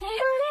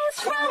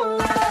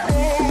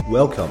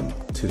Welcome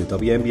to the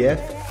WNBF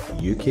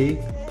UK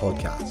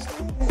podcast.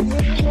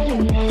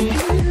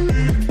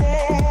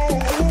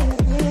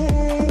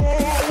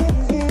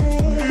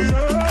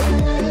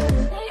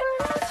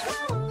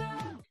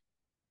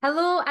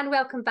 Hello and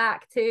welcome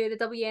back to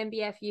the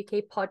WNBF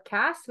UK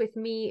podcast with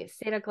me,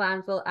 Sarah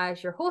Glanville,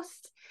 as your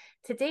host.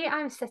 Today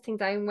I'm sitting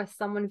down with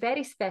someone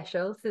very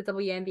special to the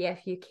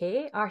WNBF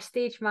UK, our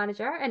stage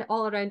manager and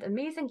all-around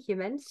amazing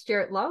human,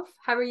 Stuart Love.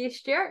 How are you,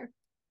 Stuart?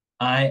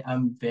 I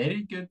am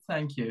very good,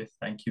 thank you.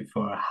 Thank you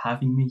for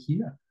having me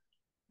here.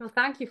 Well,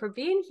 thank you for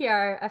being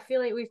here. I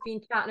feel like we've been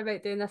chatting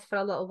about doing this for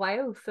a little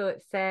while, so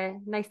it's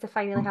nice to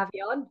finally have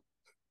you on.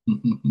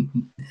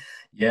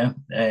 Yeah,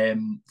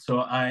 so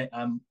I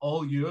am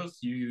all yours.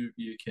 You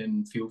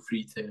can feel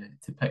free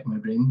to pick my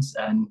brains,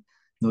 and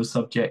no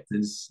subject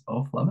is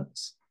off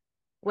limits.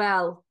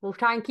 Well, we'll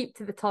try and keep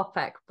to the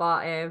topic,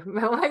 but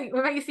we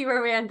might see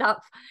where we end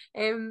up.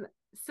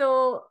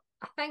 So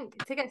I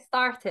think to get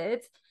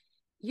started,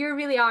 you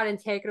really are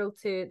integral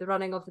to the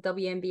running of the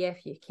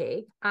WNBF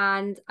UK.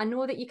 And I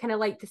know that you kind of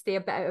like to stay a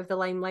bit out of the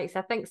limelight.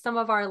 So I think some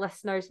of our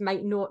listeners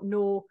might not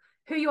know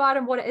who you are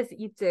and what it is that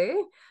you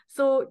do.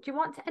 So do you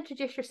want to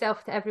introduce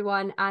yourself to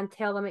everyone and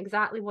tell them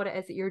exactly what it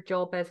is that your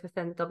job is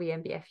within the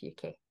WNBF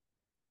UK?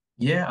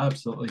 Yeah,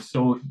 absolutely.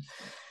 So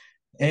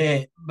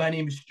my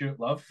name is Stuart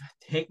Love.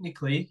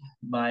 Technically,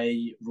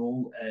 my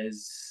role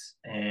is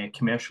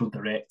commercial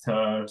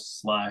director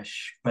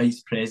slash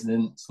vice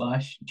president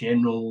slash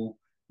general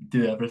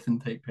do everything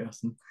type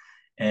person.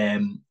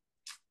 The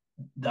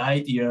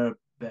idea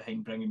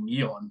behind bringing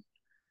me on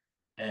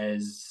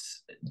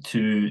is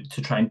to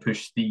try and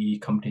push the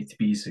company to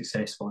be as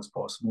successful as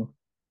possible.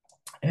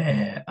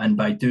 And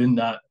by doing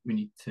that, we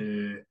need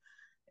to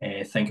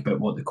think about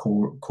what the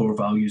core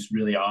values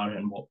really are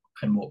and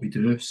what we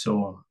do.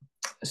 So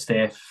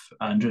Steph,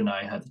 Andrew and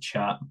I had a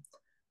chat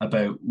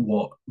about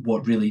what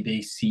really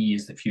they see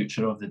as the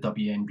future of the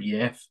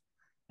WNBF,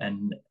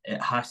 and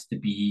it has to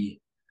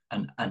be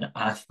an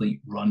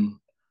athlete run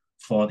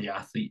for the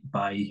athlete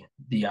by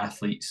the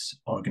athlete's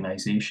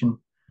organisation.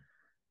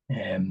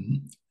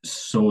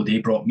 So they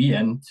brought me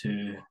in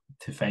to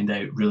find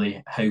out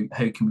really how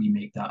can we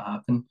make that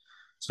happen.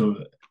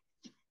 So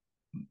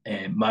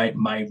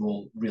my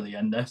role really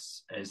in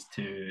this is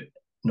to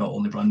not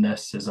only run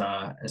this as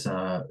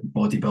a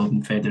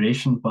bodybuilding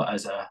federation, but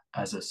as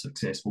a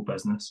successful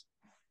business.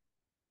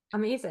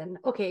 Amazing.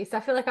 Okay, so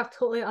I feel like I've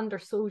totally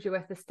undersold you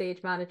with the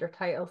stage manager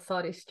title.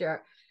 Sorry,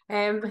 Stuart.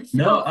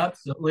 No,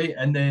 absolutely.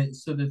 And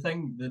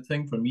the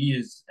thing for me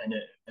is, and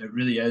it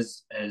really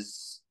is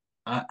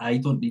I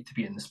don't need to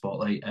be in the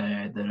spotlight.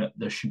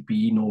 There should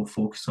be no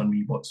focus on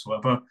me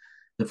whatsoever.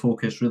 The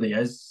focus really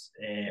is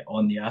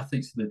on the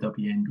athletes of the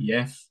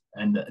WNBF,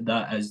 and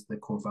that is the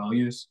core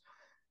values.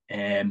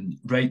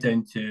 Right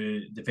down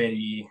to the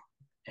very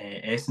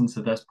essence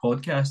of this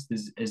podcast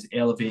is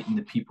elevating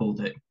the people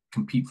that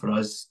compete for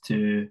us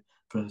to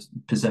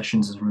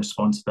positions of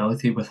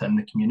responsibility within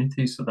the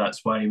community. So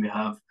that's why we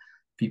have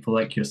people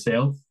like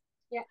yourself.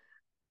 Yeah.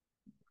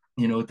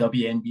 You know,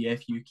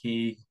 WNBF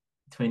UK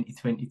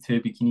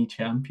 2022 bikini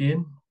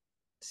champion,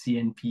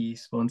 CNP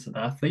sponsored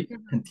athlete,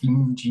 and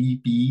Team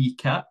GB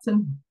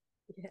captain.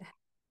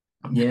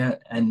 Yeah,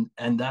 and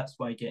that's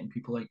why getting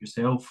people like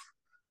yourself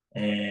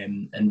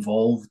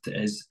involved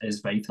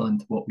is vital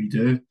into what we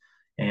do.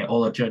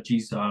 All our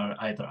judges are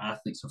either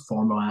athletes or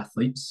former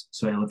athletes,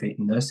 so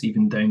elevating this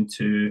even down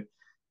to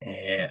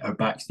our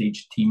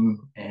backstage team.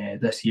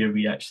 This year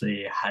we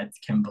actually had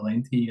Kim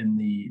Valenti in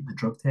the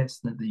drug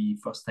test at the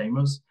first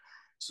timers.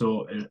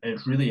 So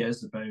it really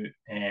is about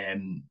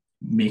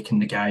making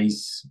the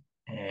guys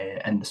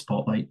in the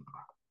spotlight.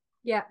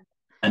 Yeah.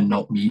 And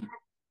not me.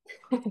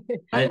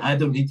 I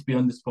don't need to be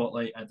on the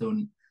spotlight.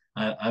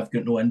 I've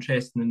got no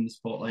interest in the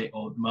spotlight.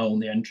 My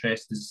only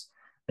interest is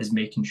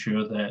making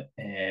sure that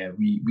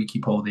we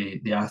keep all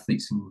the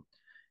athletes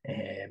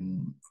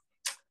and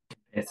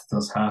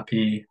competitors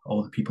happy,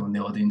 all the people in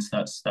the audience.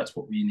 That's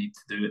what we need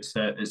to do.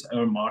 It's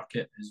our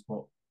market is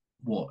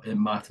what it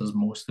matters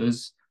most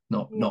is,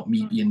 not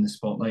me being in the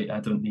spotlight. I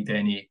don't need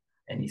any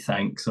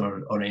thanks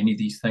or any of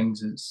these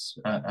things.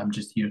 I'm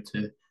just here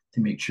to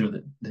make sure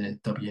that the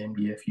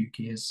WNBF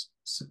UK is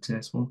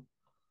successful.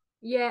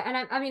 Yeah,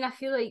 and I mean, I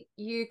feel like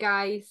you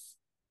guys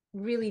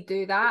really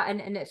do that,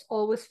 and it's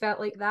always felt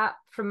like that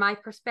from my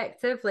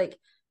perspective. Like,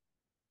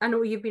 I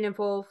know you've been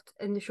involved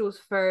in the shows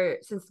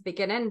since the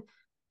beginning,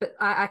 but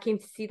I came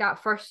to see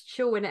that first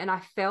show and I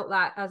felt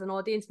that as an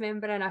audience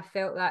member, and I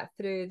felt that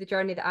through the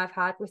journey that I've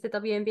had with the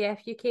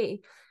WNBF UK.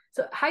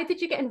 So how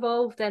did you get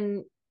involved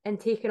in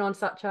taking on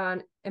such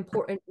an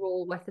important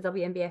role with the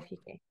WNBF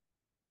UK?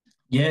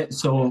 Yeah,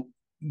 so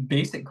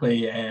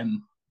basically,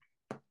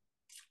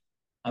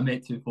 I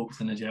met two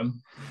folks in the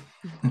gym.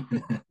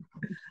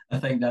 I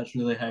think that's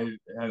really how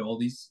all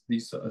these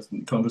sort of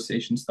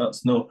conversations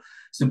starts. No,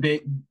 so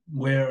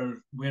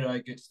where I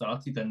get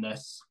started in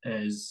this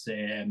is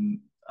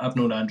I've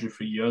known Andrew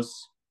for years,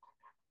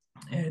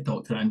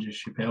 Dr. Andrew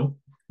Chappelle,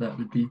 that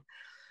would be,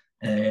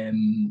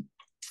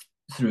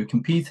 through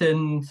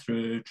competing,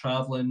 through through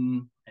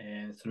travelling,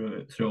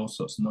 through all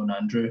sorts of known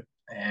Andrew,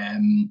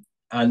 and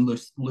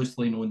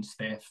loosely known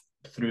Steph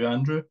through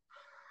Andrew.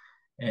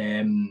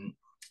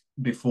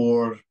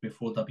 Before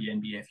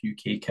WNBF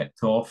UK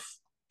kicked off,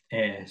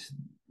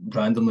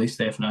 randomly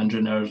Steph and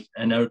Andrew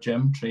in our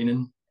gym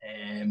training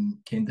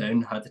came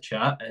down, had a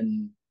chat,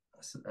 and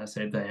I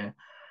said,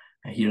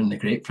 I hear in the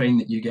grapevine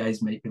that you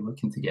guys might be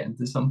looking to get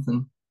into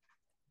something.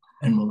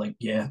 And we're like,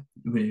 yeah,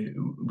 we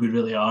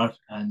really are.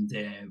 And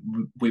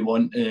we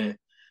want to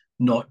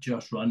not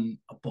just run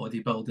a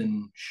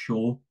bodybuilding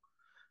show,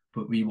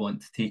 but we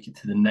want to take it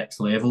to the next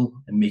level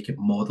and make it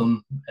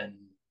modern.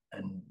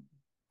 And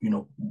you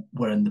know,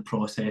 we're in the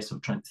process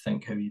of trying to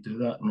think how you do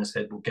that. And I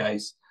said, well,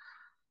 guys,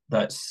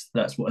 that's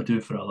what I do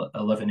for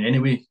a living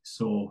anyway.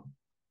 So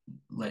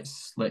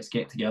let's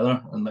get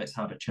together and let's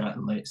have a chat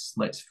and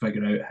let's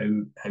figure out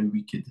how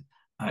we could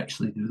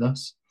actually do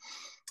this.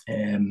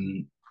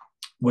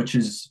 Which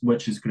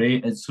is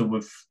great. And so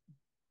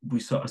we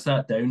sort of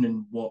sat down,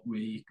 and what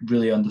we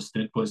really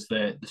understood was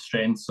the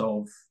strengths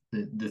of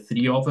the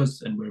three of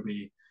us and where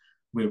we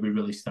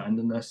really stand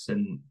in this.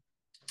 And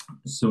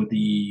so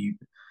the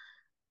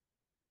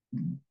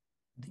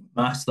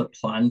master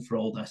plan for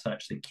all this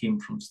actually came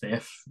from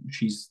Steph.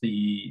 She's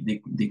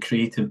the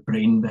creative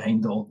brain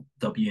behind all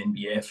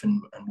WNBF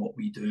and what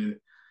we do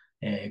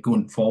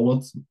going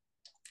forward.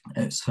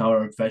 It's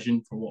her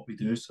vision for what we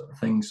do, sort of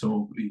thing.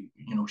 So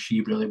you know, she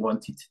really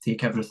wanted to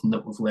take everything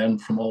that we've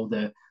learned from all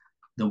the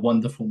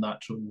wonderful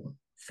natural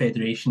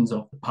federations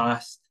of the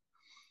past,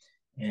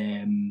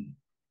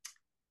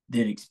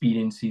 their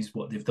experiences,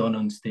 what they've done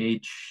on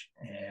stage,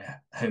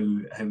 how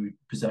we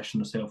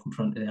position ourselves in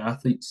front of the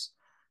athletes,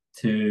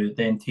 to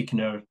then taking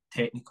our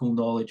technical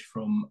knowledge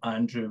from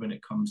Andrew when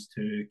it comes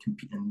to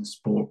competing in the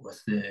sport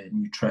with the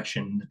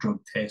nutrition, the drug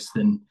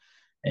testing,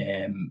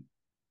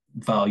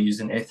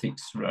 values and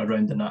ethics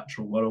around the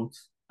natural world,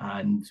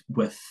 and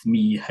with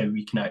me, how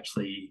we can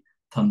actually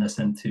turn this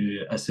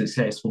into a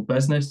successful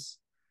business.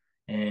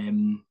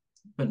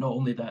 But not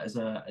only that, as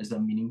a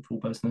meaningful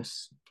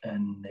business.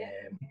 And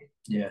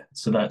yeah,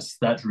 so that's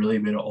really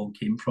where it all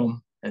came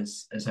from,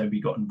 is how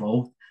we got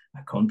involved.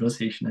 A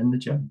conversation in the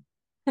gym.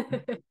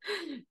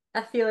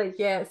 I feel like,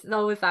 yeah, it's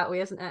always that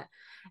way, isn't it?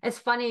 It's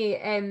funny,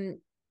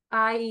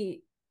 I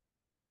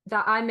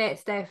met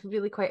Steph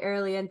really quite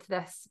early into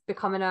this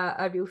becoming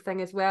a real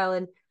thing as well.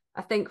 And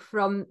I think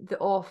from the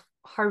off,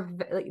 her,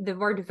 like, the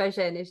word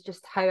vision is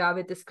just how I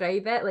would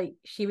describe it. Like,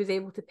 she was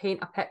able to paint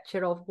a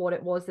picture of what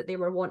it was that they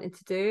were wanting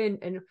to do,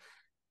 and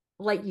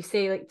like you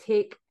say, like,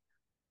 take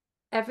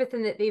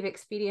everything that they've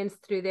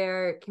experienced through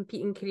their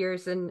competing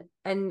careers and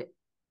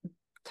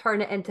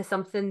turn it into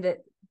something that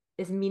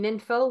is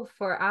meaningful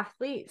for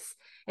athletes.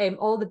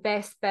 All the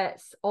best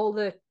bits, all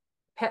the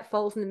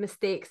pitfalls and the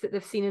mistakes that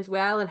they've seen as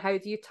well, and how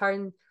do you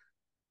turn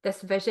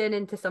this vision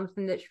into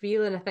something that's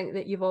real? And I think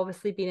that you've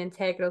obviously been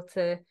integral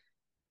to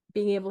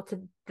being able to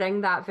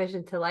bring that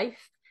vision to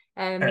life.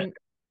 Yeah,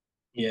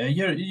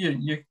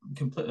 you're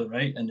completely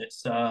right, and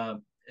it's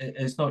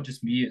not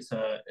just me. It's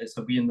a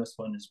we in this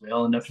one as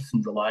well, and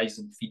everything relies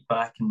on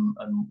feedback and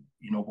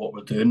you know what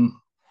we're doing.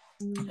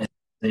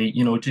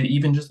 You know,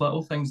 even just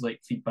little things like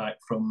feedback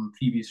from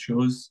previous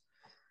shows,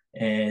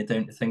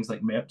 down to things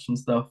like merch and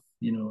stuff.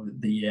 You know,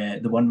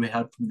 the one we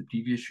had from the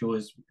previous show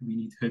is we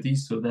need hoodies.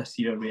 So this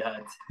year we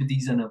had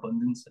hoodies in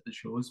abundance at the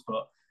shows,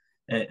 but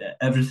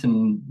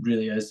everything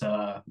really is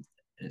it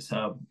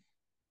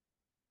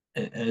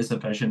is a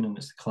vision, and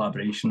it's a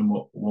collaboration, and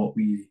what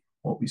we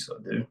sort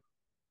of do.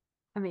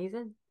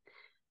 Amazing.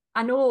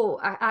 I know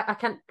I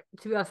can't,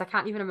 to be honest, I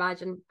can't even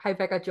imagine how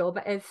big a job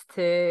it is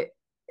to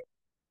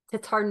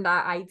turn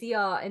that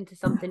idea into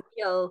something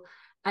real,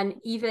 and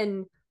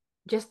even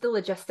just the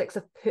logistics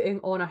of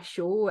putting on a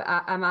show.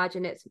 I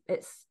imagine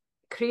it's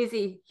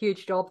crazy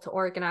huge job to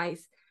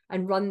organize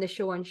and run the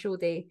show on show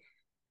day.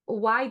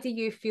 Why do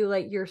you feel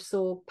like you're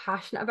so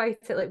passionate about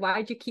it? Like,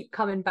 why do you keep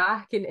coming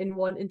back and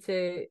wanting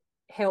to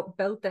help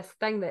build this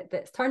thing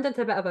that's turned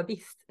into a bit of a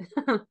beast?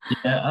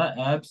 Yeah,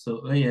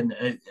 absolutely, and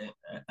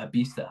a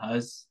beast it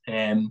has.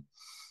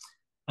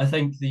 I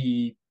think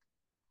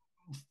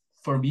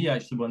for me,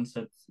 actually,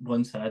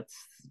 once I'd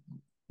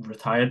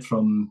retired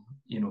from,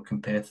 you know,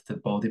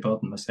 competitive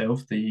bodybuilding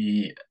myself,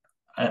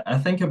 I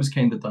think I was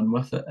kind of done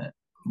with it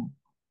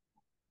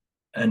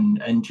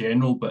in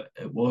general. But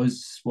it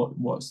was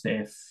what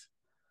Steph,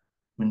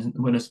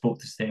 when I spoke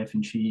to Steph,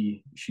 and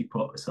she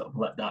sort of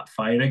lit that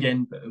fire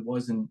again. But it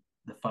wasn't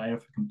the fire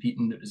for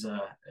competing. It was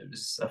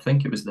I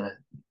think it was the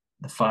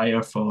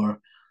fire for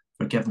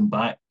giving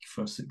back,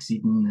 for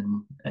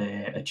succeeding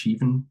and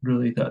achieving.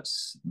 Really,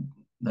 that's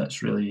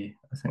really,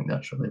 I think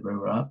that's really where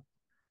we're at.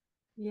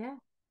 Yeah,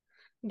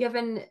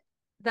 given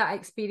that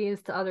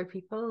experience to other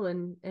people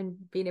and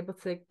being able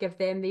to give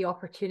them the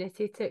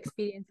opportunity to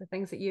experience the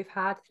things that you've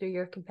had through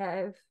your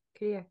competitive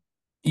career.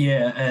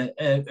 Yeah,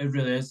 it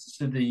really is.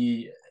 So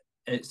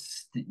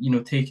it's, you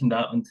know, taking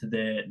that onto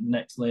the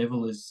next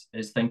level is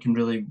thinking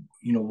really,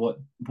 you know,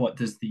 what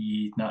does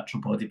the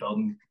natural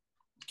bodybuilding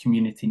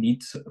community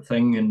need, sort of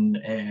thing.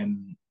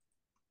 And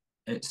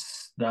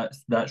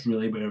that's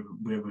really where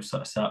we're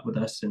sort of sat with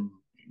this, and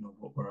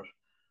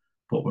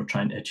what we're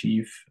trying to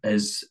achieve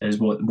is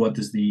what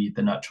does the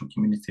natural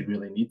community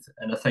really need.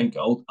 And I think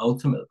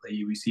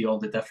ultimately we see all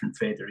the different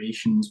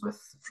federations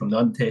from the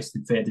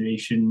untested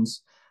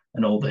federations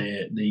and all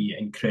the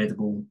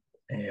incredible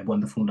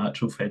wonderful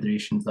natural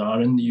federations that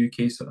are in the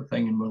UK sort of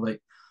thing, and we're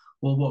like,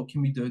 well, what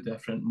can we do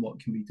different, and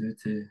what can we do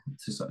to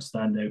sort of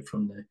stand out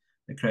from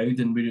the crowd?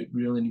 And we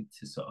really need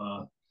to sort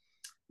of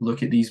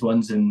look at these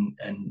ones and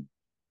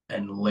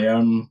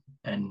learn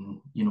and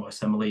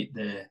assimilate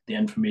the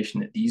information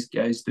that these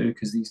guys do,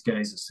 because these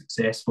guys are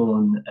successful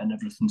and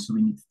everything. So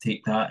we need to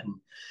take that and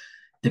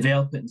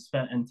develop it and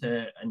spin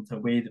it into a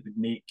way that would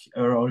make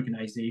our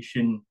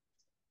organization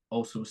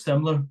also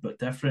similar but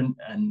different,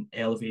 and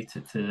elevate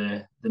it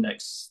to the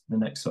next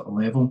sort of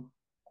level,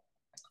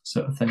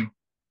 sort of thing.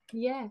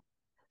 Yeah.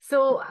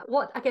 So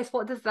what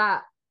did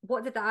that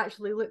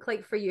actually look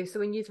like for you? So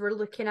when you were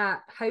looking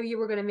at how you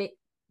were going to make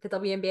the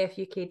WNBF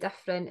UK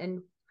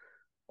different,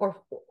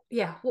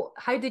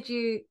 how did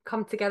you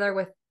come together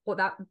with what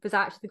that was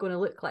actually going to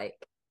look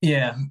like?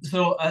 Yeah,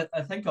 so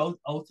I think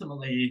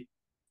ultimately,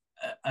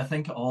 I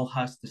think it all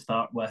has to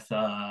start with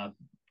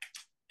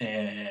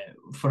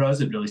for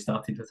us, it really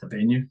started with a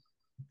venue.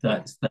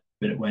 That's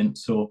where it went.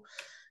 So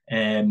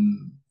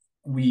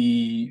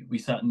we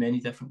sat in many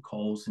different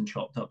calls and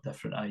chopped up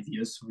different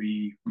ideas. So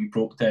we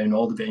broke down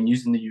all the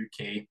venues in the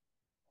UK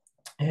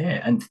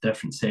into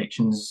different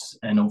sections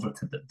and over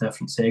to the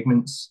different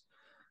segments,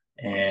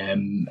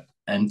 into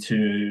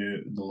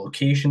the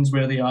locations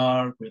where they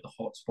are, where the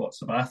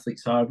hotspots of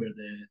athletes are, where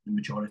the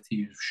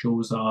majority of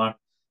shows are,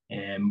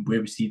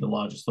 where we see the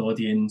largest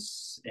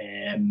audience,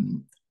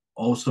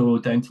 also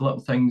down to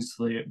little things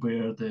like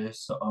where the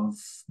sort of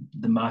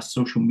the mass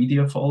social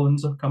media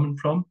followings are coming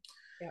from.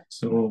 Yeah.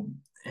 So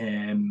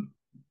down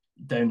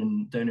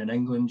in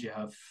England, you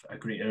have a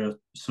greater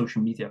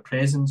social media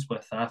presence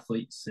with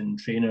athletes and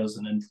trainers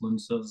and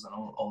influencers and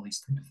all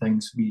these type of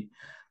things. We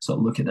sort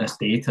of look at this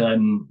data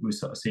and we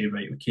sort of say,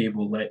 right, okay,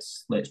 well,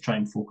 let's try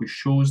and focus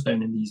shows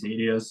down in these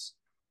areas.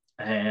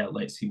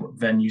 Let's see what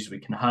venues we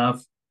can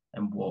have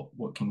and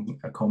what can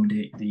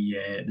accommodate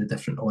the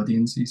different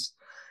audiences.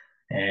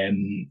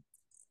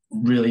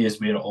 Really is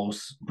where it all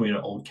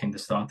kind of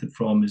started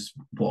from, is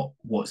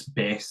what's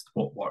best,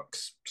 what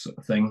works, sort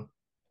of thing.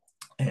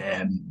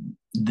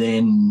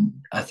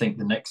 Then I think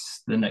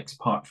the next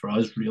part for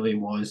us really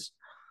was,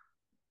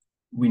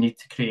 we need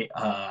to create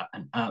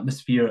an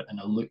atmosphere and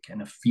a look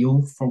and a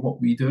feel for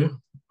what we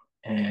do.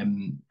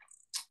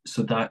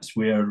 So that's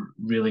where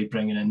really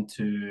bringing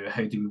into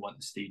how do we want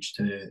the stage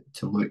to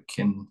look,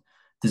 and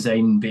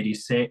design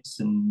various sets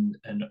and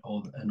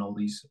all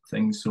these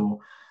things. So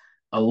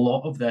a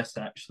lot of this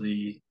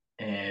actually,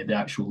 the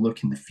actual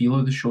look and the feel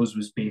of the shows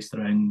was based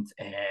around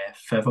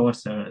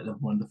Fivos, the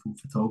wonderful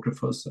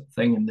photographer sort of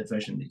thing, and the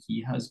vision that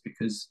he has,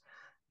 because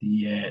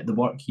the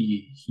work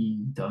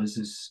he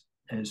does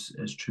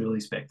is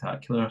truly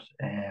spectacular.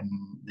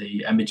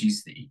 The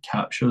images that he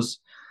captures,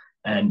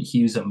 and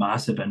he was a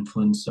massive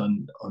influence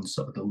on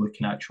sort of the look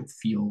and actual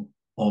feel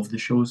of the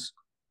shows.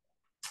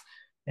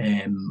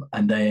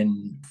 And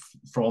then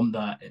from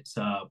that, it's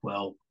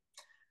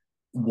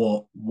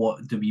well,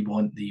 what do we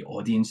want the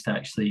audience to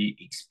actually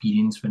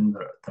experience when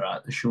they're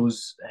at the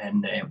shows,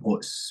 and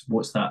what's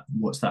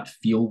that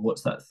feel,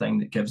 what's that thing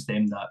that gives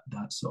them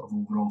that sort of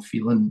overall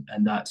feeling.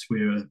 And that's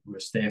where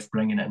Steph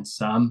bringing in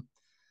Sam,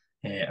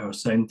 our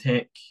sound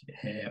tech,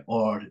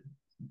 or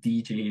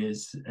DJ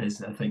is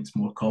I think it's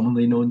more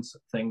commonly known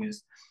thing,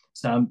 is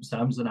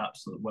Sam's an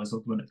absolute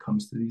wizard when it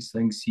comes to these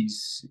things.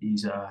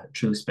 He's a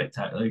truly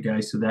spectacular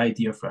guy. So the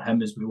idea for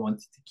him is we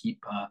wanted to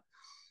keep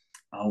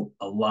a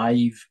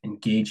live,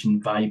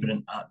 engaging,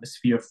 vibrant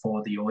atmosphere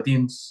for the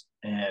audience,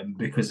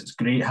 because it's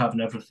great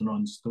having everything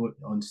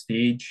on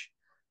stage.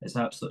 It's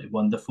absolutely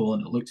wonderful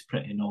and it looks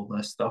pretty and all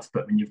this stuff.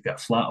 But when you've got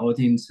a flat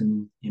audience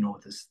and they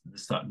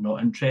start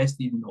not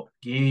interested, not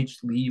engaged,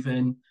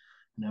 leaving,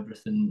 and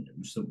everything.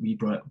 So we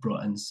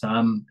brought in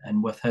Sam,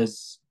 and with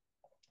his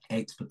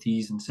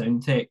expertise in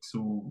sound tech,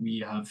 so we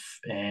have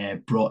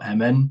brought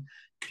him in,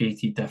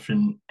 created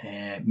different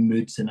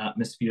moods and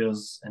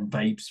atmospheres and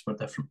vibes for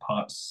different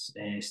parts,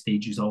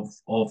 stages of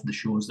the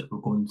shows that we're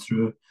going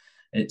through.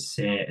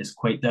 It's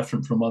quite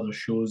different from other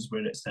shows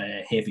where it's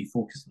a heavy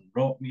focus on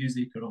rock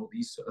music or all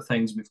these sort of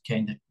things. We've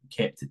kind of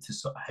kept it to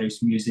sort of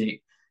house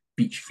music,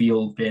 beach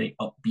feel, very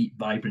upbeat,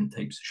 vibrant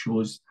types of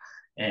shows,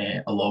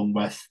 along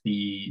with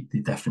the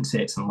different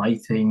sets and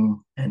lighting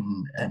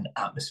and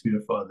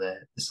atmosphere for the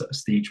sort of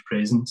stage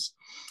presence.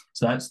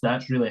 So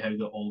that's really how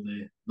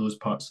those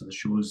parts of the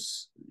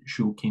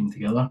show came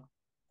together.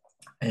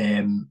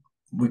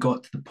 We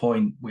got to the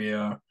point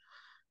where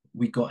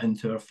we got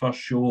into our first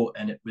show,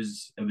 and it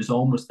was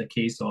almost a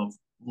case of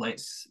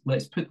let's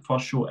put the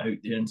first show out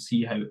there and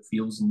see how it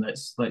feels, and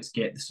let's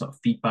get the sort of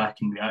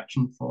feedback and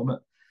reaction from it.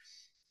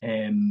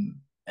 And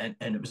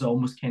it was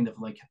almost kind of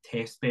like a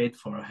test bed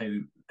for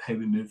how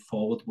we move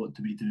forward. What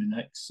do we do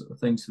next, sort of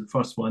thing. So the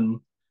first one,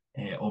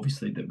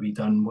 obviously, that we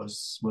done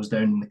was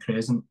down in the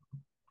Crescent,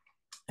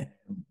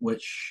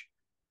 which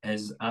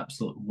is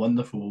absolutely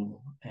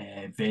wonderful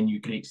venue,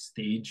 great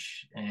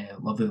stage,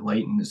 lovely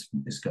lighting.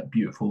 It's got a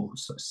beautiful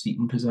sort of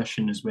seating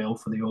position as well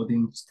for the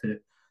audience to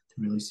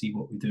really see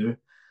what we do.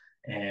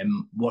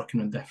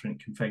 Working on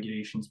different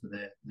configurations with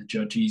the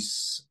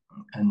judges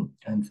and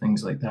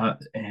things like that.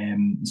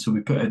 So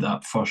we put out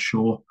that first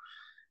show,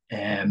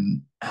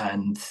 and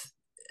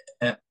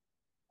it,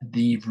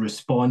 the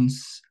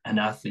response and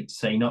athlete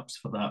sign-ups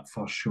for that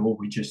first show,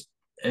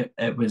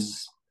 it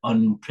was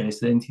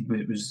unprecedented.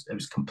 It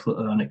was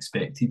completely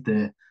unexpected.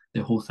 The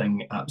whole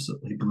thing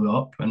absolutely blew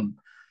up, and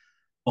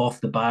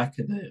off the back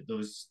of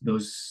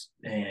those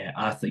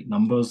athlete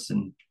numbers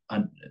and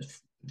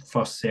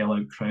first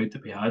sellout crowd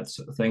that we had,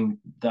 sort of thing,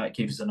 that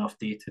gave us enough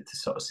data to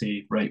sort of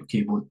say, right,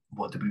 okay,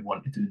 what do we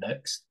want to do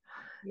next?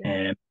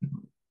 Yeah.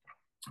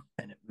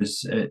 And it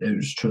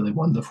was truly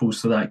wonderful.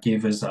 So that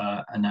gave us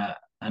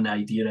an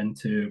idea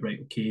into, right,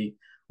 okay,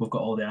 we've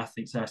got all the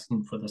athletes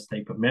asking for this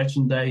type of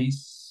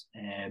merchandise,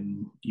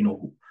 then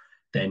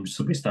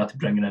so we started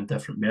bringing in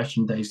different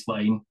merchandise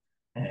line.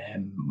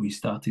 We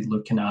started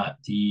looking at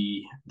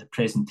the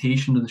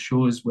presentation of the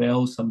show as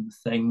well. Some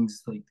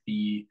things like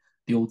the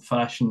old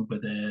fashioned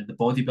with the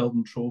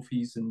bodybuilding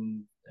trophies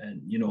and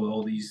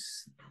all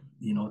these,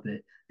 the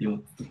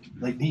old,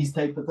 like these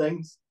type of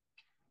things.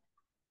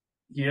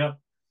 Yeah.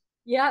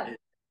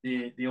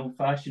 The old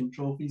fashioned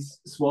trophies,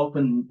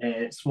 swapping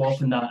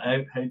that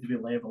out. How do we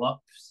level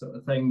up, sort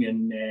of thing,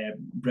 and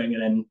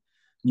bringing in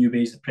new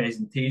ways of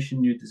presentation,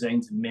 new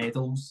designs and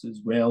medals as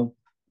well,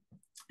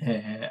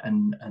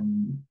 and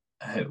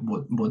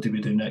what do we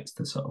do next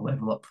to sort of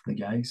level up for the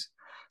guys.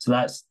 So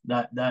that's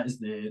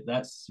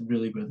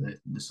really where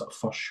the sort of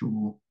first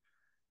show.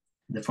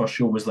 The first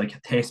show was like a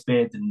test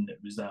bed, and it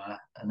was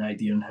an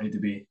idea on how do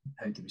we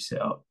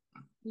set up.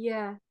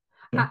 Yeah.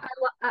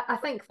 I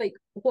think like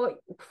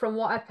from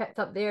what I picked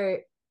up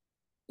there,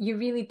 you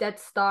really did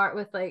start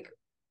with like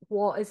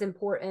what is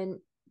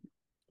important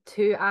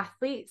to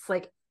athletes.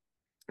 Like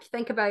if you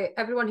think about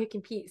everyone who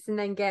competes and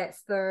then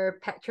gets their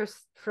pictures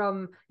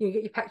from, you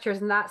get your pictures,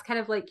 and that's kind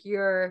of like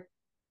your,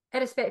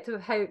 irrespective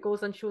of how it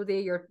goes on show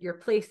day, your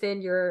placing,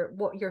 your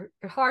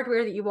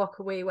hardware that you walk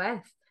away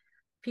with.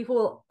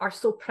 People are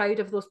so proud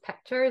of those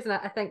pictures, and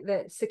I think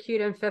that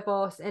Sakura and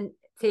Fivos and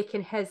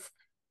taking his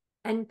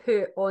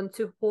input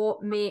onto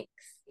what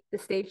makes the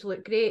stage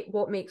look great,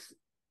 what makes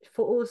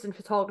photos and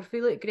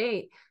photography look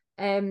great,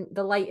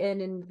 the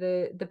lighting and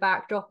the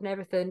backdrop and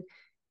everything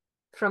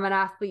from an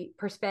athlete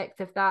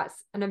perspective, that's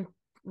a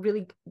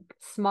really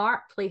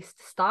smart place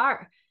to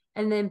start,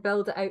 and then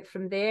build it out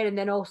from there. And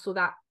then also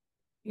that,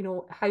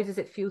 how does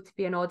it feel to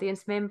be an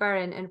audience member,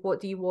 and what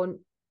do you want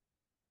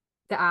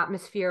the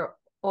atmosphere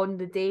on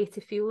the day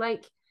to feel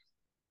like?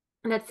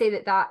 And I'd say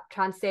that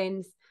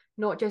transcends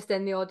not just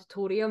in the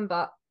auditorium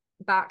but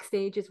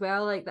backstage as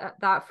well. Like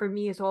that for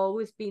me has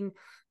always been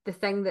the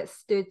thing that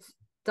stood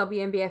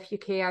WNBF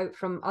UK out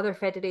from other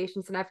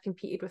federations, and I've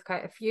competed with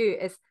quite a few,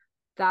 is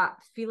that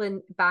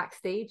feeling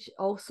backstage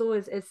also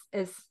is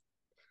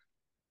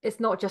it's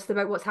not just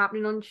about what's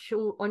happening on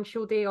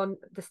show day on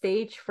the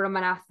stage from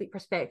an athlete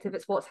perspective,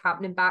 it's what's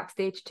happening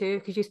backstage too,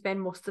 because you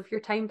spend most of your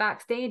time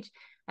backstage,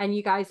 and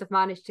you guys have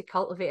managed to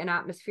cultivate an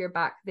atmosphere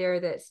back there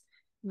that's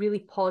really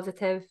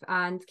positive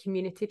and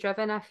community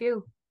driven, I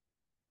feel.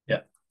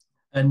 Yeah.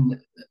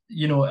 And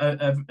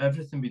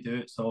everything we do,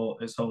 it's all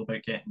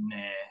about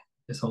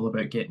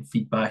getting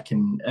feedback,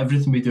 and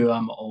everything we do,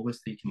 I'm always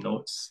taking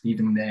notes,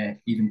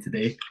 even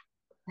today.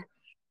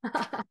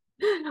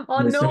 Oh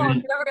no,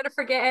 I'm never going to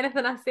forget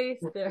anything I say,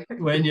 Stuart.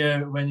 when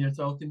you're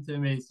talking to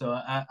me, so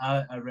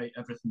I write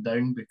everything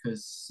down,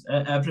 because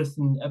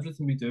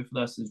everything we do for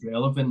this is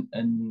relevant,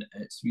 and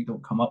we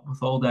don't come up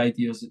with all the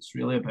ideas. It's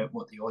really about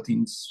what the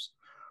audience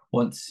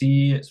want to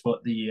see. It's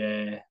what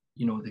the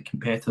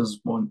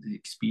competitors want. The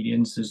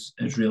experience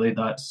is really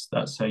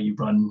that's how you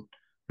run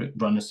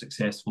a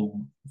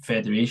successful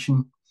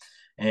federation.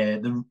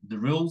 The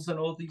rules and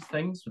all these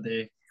things, with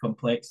the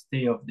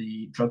complexity of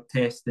the drug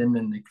testing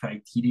and the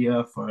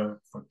criteria for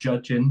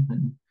judging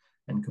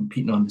and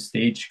competing on the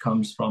stage,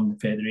 comes from the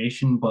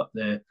federation, but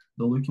the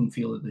look and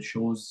feel of the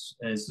shows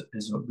is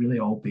really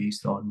all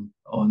based on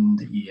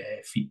the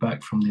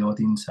feedback from the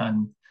audience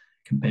and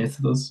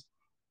competitors.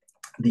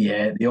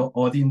 The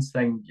audience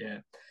thing,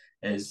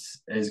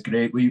 is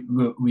great.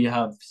 We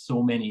have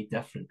so many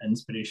different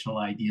inspirational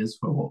ideas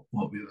for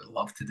what we would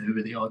love to do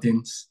with the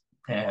audience.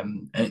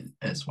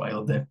 It's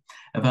wild. If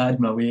I had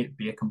my way, it'd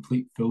be a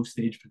complete full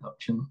stage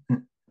production.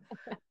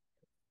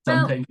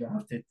 Sometimes you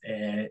have to,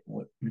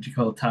 what would you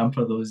call,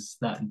 tamper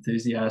that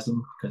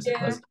enthusiasm, because it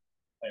does.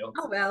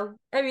 Oh well,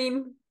 I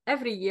mean,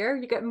 every year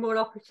you get more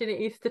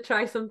opportunities to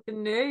try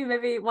something new.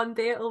 Maybe one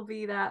day it'll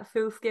be that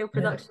full scale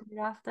production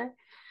you're after.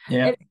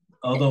 Yeah.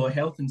 Although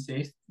health and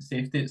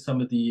safety at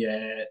some of the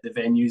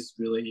venues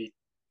really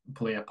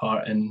play a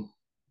part in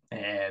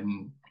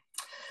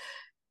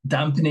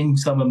dampening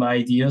some of my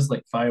ideas,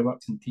 like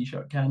fireworks and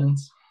t-shirt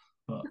cannons.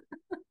 But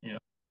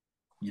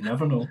you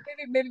never know.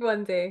 Maybe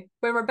one day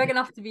when we're big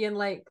enough to be in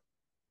like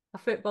a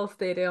football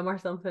stadium or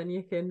something,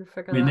 you can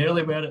figure We that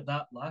nearly out. were at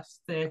that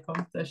last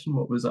competition.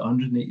 What was it?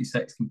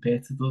 186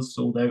 competitors,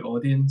 sold out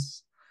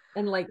audience,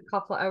 In like a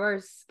couple of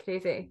hours.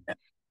 Crazy.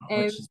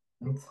 Um, which is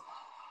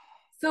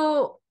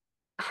so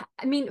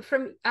I mean,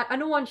 I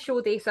know on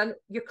show day, so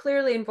you're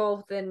clearly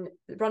involved in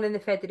running the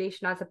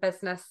federation as a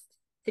business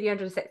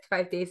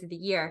 365 days of the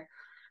year.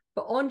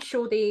 But on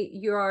show day,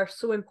 you are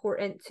so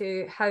important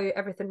to how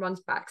everything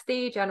runs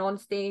backstage and on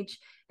stage.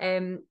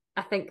 I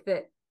think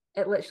that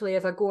it literally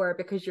is a goer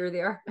because you're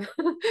there.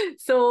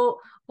 So,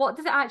 what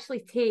does it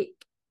actually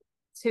take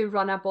to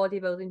run a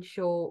bodybuilding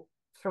show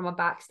from a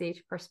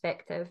backstage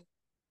perspective?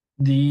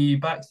 the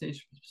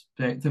backstage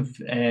perspective.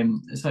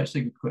 It's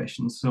actually a good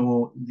question.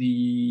 So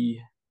the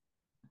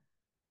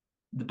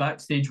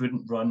backstage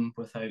wouldn't run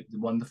without the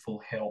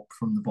wonderful help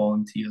from the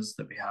volunteers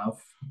that we have.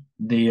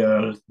 They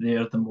are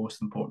the most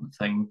important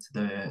thing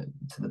to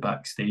the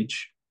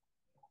backstage.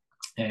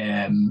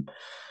 Um,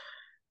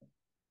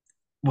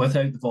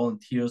 Without the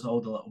volunteers, all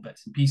the little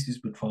bits and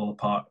pieces would fall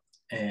apart.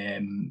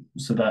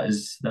 So that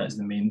is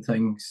the main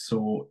thing.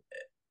 So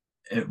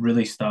it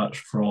really starts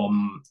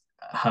from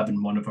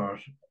having one of our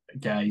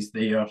guys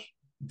there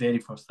very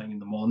first thing in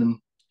the morning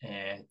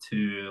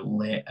to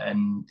let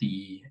in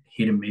the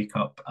hair and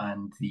makeup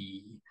and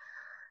the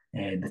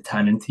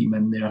tanning team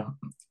in there.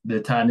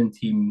 The tanning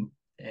team,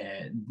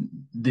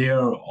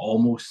 they're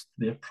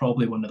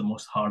probably one of the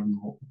most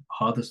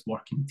hardest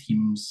working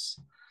teams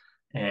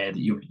that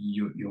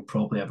you'll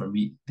probably ever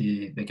meet.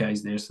 The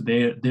guys there, so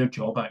their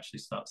job actually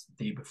starts the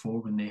day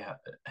before when they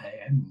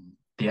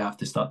have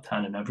to start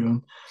tanning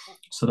everyone.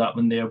 So that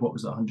one there, what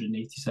was it,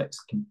 186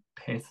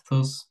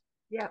 competitors?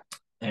 Yeah.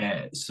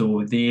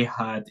 So they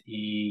had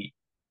a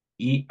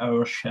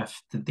 8-hour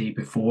shift the day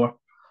before,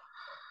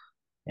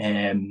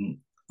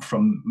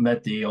 from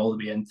midday all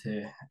the way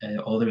into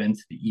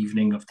the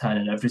evening of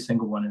tanning every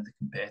single one of the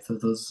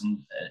competitors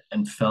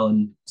and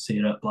filling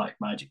Sarah at Black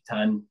Magic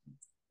Tan.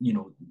 You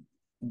know,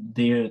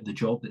 the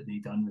job that they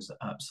done was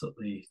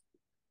absolutely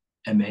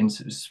immense.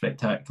 It was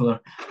spectacular,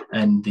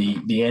 and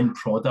the end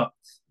product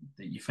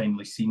that you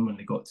finally seen when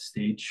they got to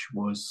stage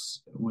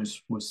was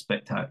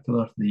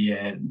spectacular.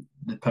 The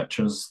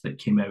pictures that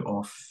came out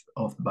off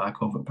the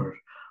back of it were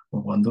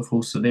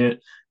wonderful. So their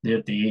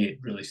day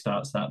really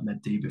starts that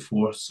midday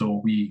before.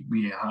 So we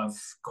have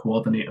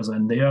coordinators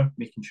in there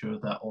making sure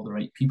that all the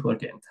right people are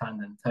getting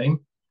tanned in time.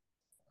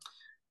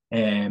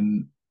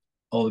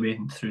 All the way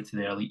through to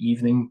the early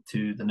evening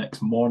to the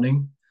next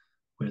morning,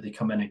 where they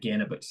come in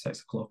again about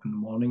 6 o'clock in the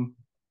morning.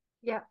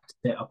 Yeah.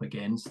 Set up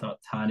again, start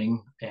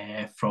tanning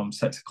from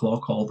 6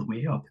 o'clock all the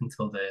way up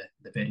until the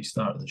very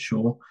start of the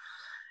show.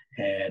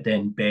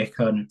 Then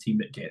Becca and her team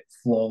that get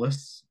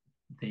flawless,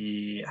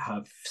 they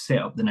have set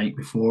up the night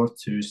before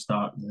to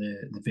start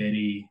the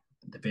very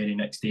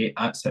next day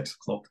at 6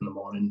 o'clock in the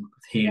morning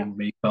with hair and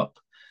makeup.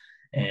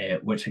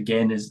 Which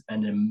again is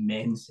an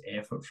immense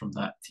effort from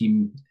that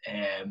team.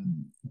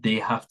 They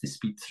have to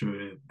speed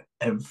through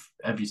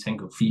every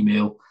single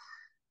female,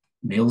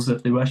 males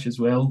if they wish as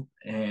well,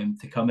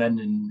 to come in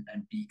and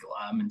be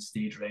glam and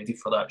stage ready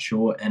for that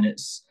show. And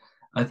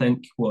I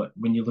think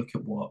when you look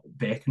at what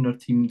Beck and her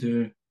team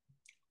do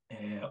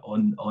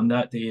on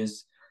that day,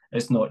 is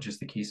it's not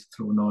just a case of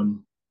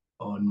throwing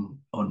on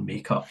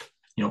makeup,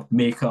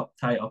 makeup,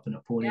 tie up in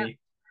a pony,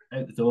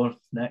 out the door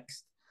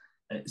next.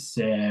 It's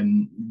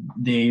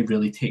they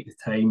really take the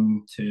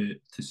time to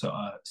sort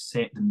of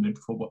set the mood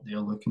for what they're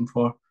looking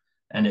for,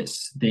 and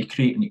they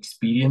create an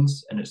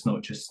experience, and it's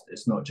not just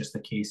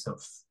a case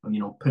of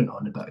putting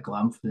on a bit of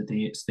glam for the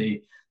day. It's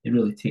they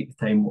really take the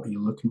time. What are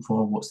you looking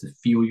for? What's the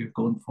feel you're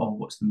going for?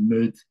 What's the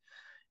mood?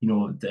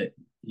 I'm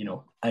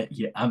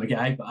a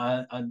guy, but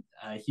I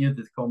hear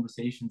the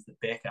conversations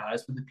that Becca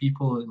has with the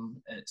people, and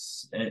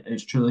it's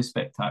truly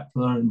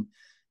spectacular. And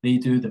they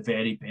do the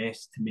very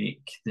best to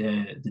make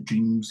the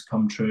dreams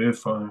come true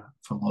for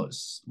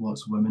lots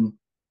of women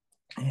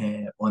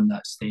on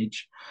that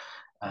stage.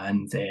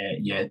 And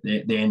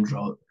the end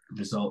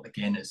result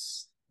again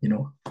is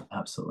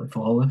absolutely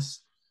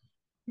flawless.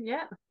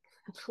 Yeah,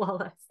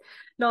 flawless.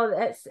 No,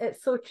 it's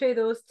so true.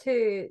 Those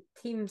two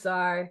teams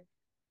are,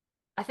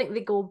 I think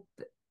they go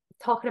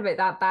talking about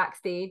that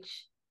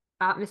backstage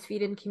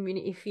atmosphere and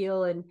community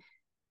feel, and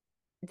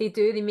they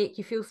make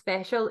you feel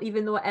special,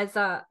 even though it is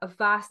a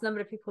vast number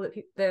of people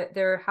that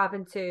they're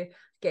having to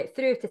get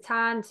through, to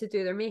tan, to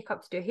do their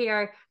makeup, to do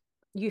hair.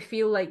 You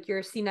feel like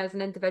you're seen as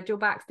an individual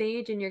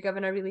backstage, and you're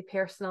given a really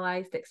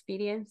personalized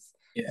experience.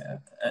 Yeah,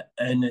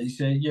 and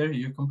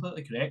you're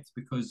completely correct,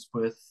 because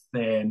with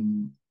Phil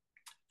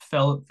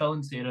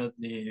and Sarah,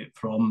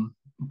 from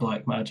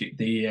Black Magic,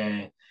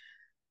 they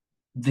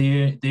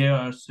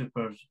are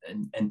super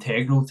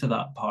integral to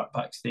that part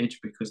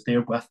backstage, because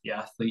they're with the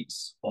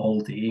athletes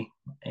all day,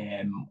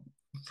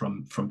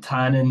 from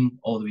tanning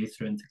all the way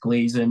through into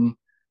glazing,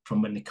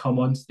 from when they come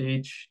on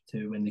stage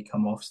to when they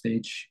come off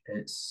stage.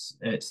 It's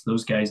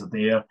those guys are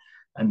there,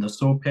 and they're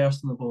so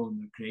personable, and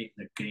they're great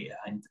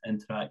at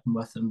interacting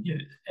with them.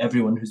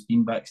 Everyone who's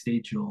been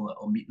backstage, you'll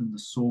meet them. They're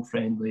so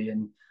friendly,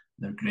 and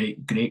they're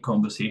great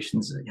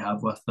conversations that you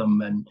have with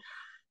them, and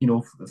you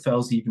know,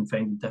 Phil's even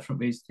finding different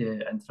ways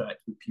to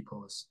interact with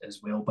people as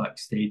well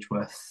backstage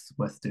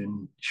with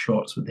doing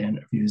shots with the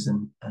interviews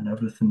and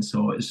everything.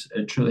 So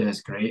it truly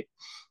is great.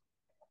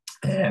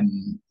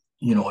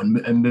 You know,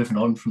 and moving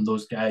on from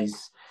those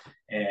guys,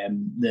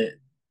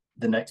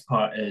 the next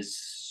part is,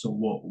 so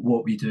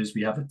what we do is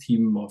we have a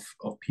team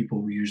of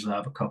people. We usually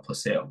have a couple of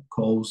setup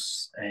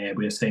calls.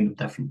 We assign them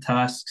different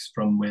tasks,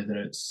 from whether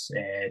it's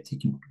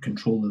taking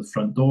control of the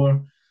front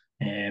door,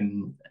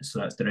 so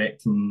that's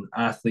directing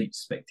athletes,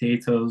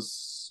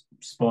 spectators,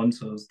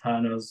 sponsors,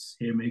 tanners,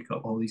 hair,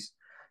 makeup, all these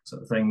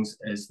sort of things.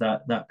 Is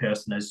that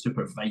person is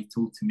super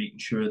vital to making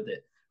sure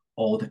that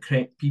all the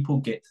correct people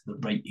get to the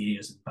right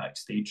areas and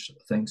backstage sort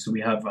of thing. So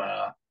we have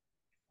a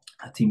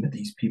team of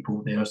these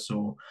people there.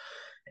 So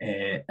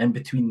in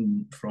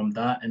between from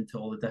that into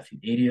all the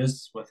different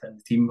areas within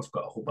the team, we've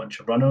got a whole bunch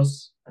of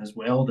runners as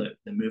well that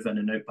move in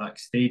and out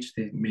backstage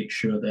to make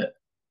sure that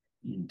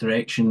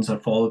directions are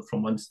followed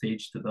from one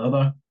stage to the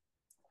other.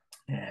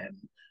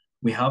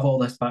 We have all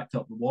this backed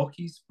up with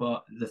walkies,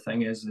 but the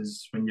thing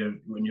is when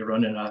you're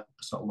running a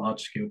sort of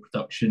large scale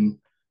production,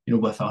 you know,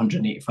 with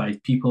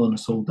 185 people and a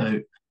sold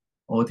out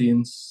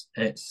audience,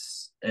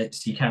 it's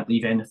you can't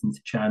leave anything to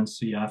chance,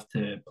 so you have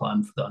to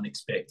plan for the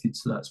unexpected.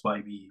 So that's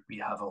why we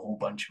have a whole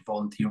bunch of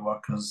volunteer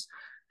workers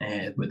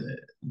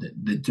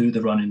that do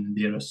the running, and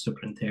they're a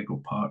super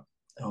integral part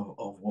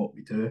of what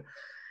we do.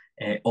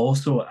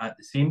 Also, at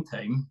the same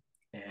time,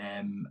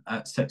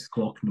 at 6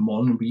 o'clock in the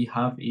morning, we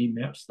have a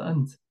merch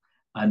stand.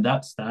 And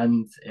that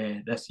stand,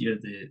 this year,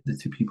 the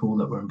two people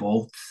that were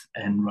involved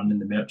in running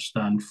the merch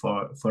stand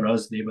for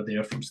us, they were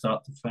there from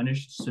start to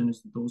finish. As soon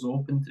as the doors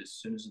opened, as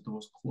soon as the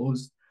doors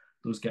closed,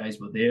 those guys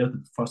were there.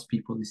 The first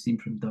people they seen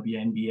from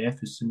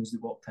WNBF as soon as they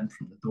walked in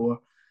from the door.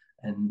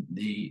 And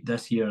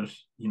this year,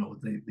 you know,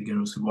 the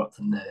girls who worked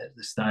in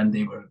the stand,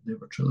 they were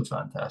truly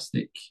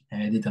fantastic.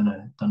 They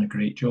done a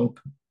great job.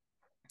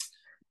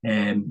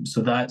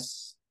 So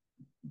that's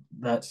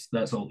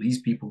all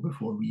these people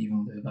before we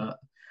even do that.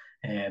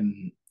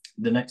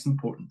 The next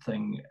important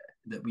thing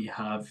that we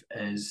have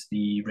is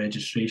the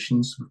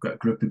registrations. We've got a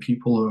group of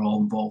people who are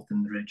all involved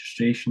in the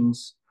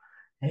registrations,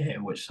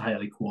 which is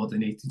highly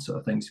coordinated sort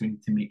of thing. So we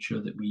need to make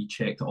sure that we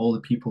check that all the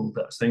people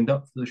that are signed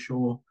up for the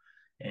show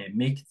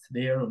make it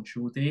there on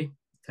show day,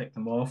 tick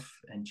them off,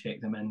 and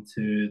check them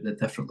into the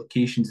different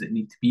locations that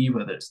need to be,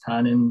 whether it's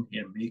tanning,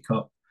 hair,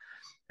 makeup,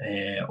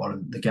 or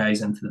the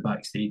guys into the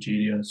backstage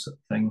area sort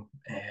of thing.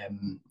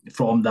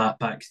 From that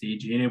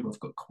backstage area, we've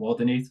got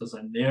coordinators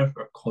in there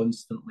who are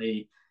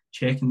constantly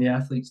checking the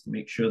athletes to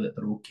make sure that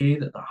they're okay,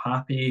 that they're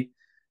happy,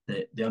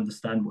 that they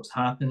understand what's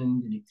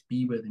happening, they need to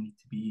be where they need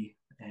to be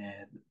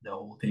the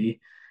whole day,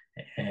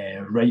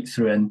 right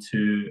through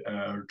into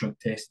our drug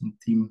testing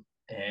team,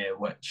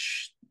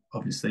 which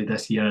obviously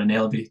this year an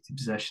elevated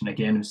position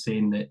again, was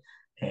saying that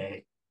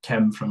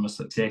Kim, from her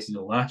successes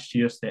of last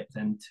year, stepped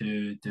in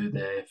to do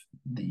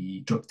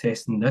the drug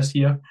testing this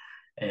year.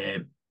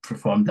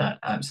 Performed that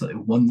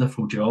absolutely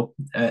wonderful job.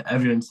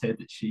 Everyone said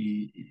that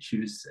she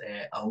was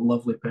a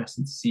lovely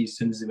person to see as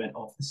soon as they went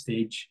off the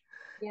stage.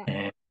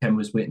 Yeah. Kim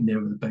was waiting there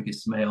with the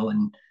biggest smile,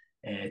 and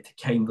to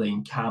kindly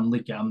and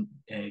calmly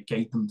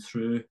guide them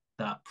through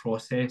that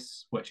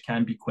process, which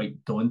can be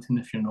quite daunting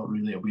if you're not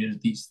really aware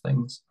of these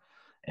things.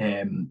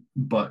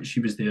 But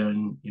she was there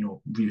and, you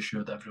know,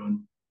 reassured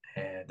everyone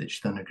that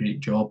she's done a great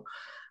job,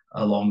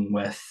 along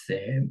with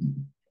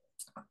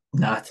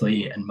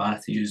Natalie and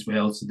Matthew as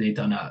well. So they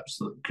done an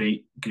absolute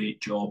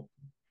great job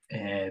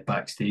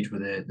backstage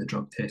with the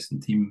drug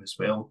testing team as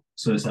well.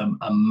 So it's a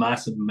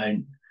massive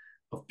amount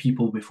of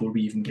people before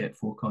we even get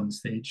folk on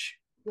stage.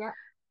 Yeah,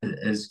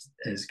 is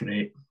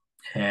great.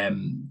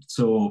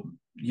 So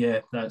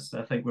yeah,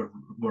 I think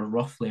we're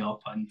roughly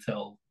up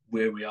until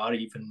where we are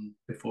even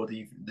before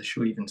the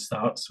show even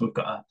starts. So we've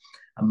got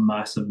a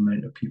massive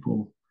amount of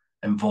people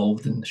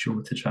involved in the show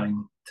to try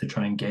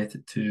and get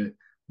it to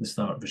the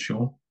start of the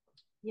show.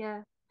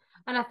 Yeah.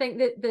 And I think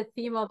that the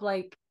theme of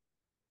like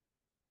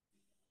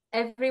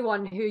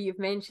everyone who you've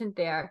mentioned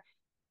there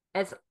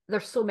is,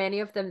 there's so many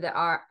of them that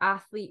are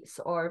athletes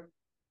or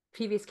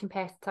previous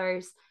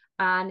competitors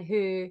and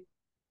who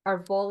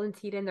are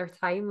volunteering their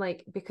time,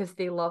 like, because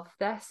they love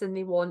this and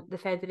they want the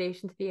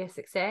federation to be a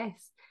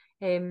success,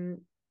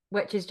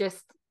 which is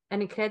just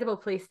an incredible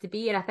place to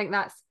be. And I think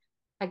that's,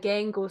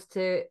 again, goes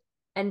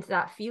into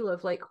that feel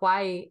of like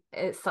why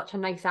it's such a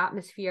nice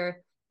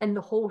atmosphere in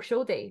the whole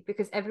show day,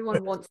 because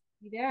everyone wants to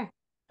be there.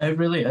 It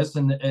really is,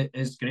 and it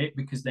is great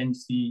because then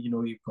see, you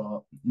know, you've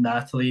got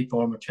Natalie,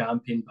 former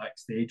champion,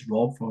 backstage,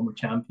 Rob, former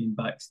champion,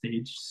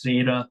 backstage,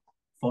 Sarah,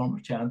 former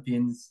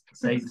champions,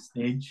 side the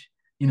stage,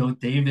 you know,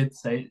 David,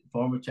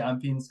 former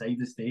champion, side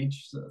the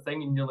stage sort of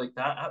thing, and you're like,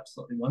 that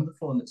absolutely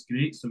wonderful, and it's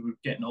great. So we're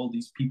getting all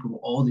these people,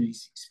 all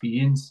these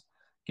experience,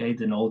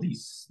 guiding all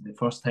these the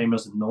first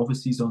timers and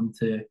novices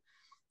onto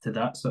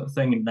that sort of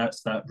thing, and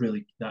that's that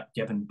really that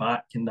giving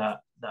back and that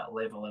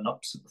leveling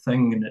up sort of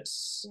thing. And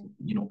it's,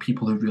 you know,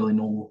 people who really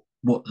know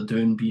what they're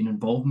doing being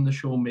involved in the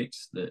show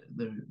makes the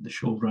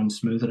show run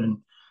smoother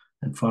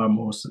and far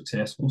more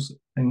successful sort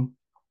of thing.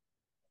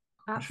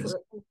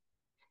 Absolutely.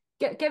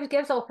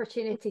 Gives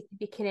opportunity to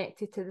be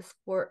connected to the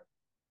sport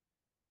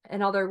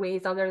in other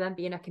ways other than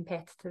being a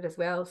competitor as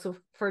well. So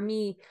for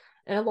me,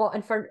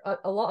 and for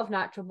a lot of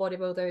natural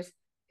bodybuilders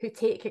who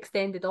take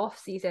extended off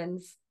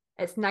seasons,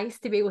 it's nice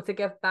to be able to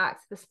give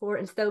back to the sport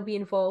and still be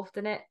involved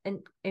in it and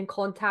in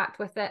contact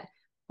with it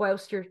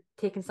whilst you're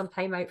taking some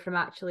time out from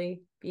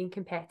actually being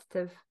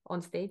competitive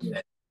on stage.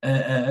 Yeah,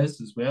 it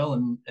is as well,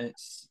 and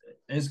it's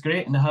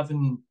great, and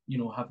having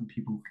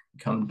people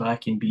coming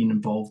back and being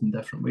involved in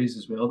different ways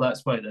as well.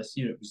 That's why this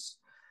year it was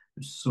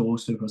so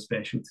super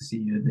special to see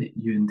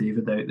you and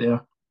David out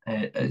there.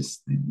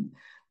 It's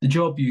the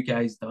job you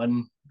guys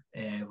done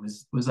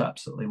was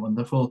absolutely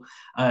wonderful.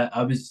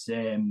 I was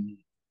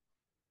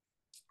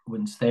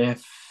when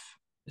Steph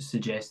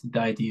suggested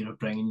the idea of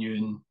bringing you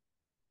and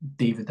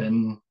David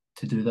in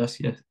to do this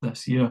year,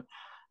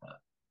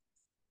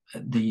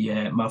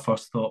 my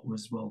first thought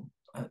was, well,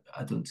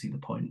 I don't see the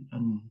point,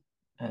 and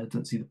I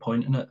don't see the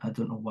point in it. I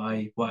don't know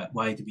why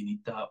do we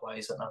need that? Why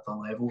is it another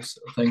level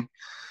sort of thing?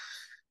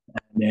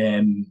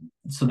 And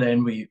so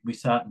then we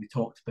sat and we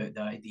talked about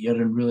the idea,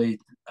 and really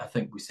I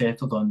think we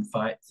settled on the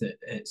fact that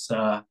it's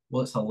a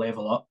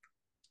level up,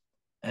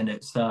 and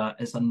it's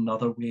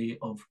another way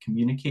of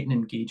communicating,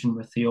 engaging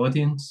with the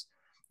audience.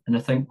 And I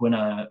think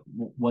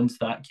once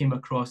that came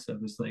across, I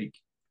was like,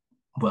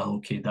 well,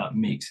 okay, that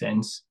makes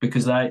sense,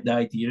 because the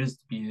idea is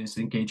to be as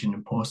engaging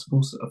as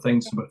possible sort of thing.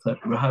 So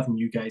we're having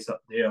you guys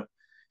up there.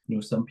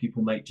 Some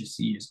people might just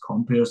see as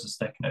compares as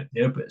sticking out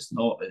there, but it's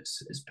not.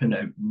 It's putting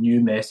out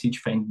new message,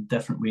 finding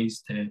different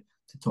ways to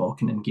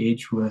talk and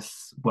engage with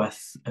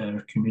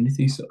our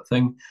community sort of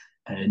thing.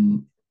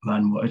 And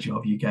man, what a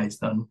job you guys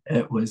done!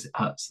 It was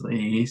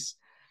absolutely ace.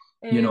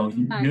 You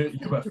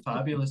were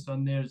fabulous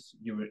on there.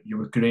 You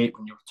were great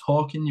when you were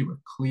talking. You were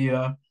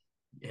clear,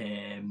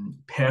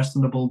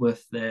 personable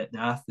with the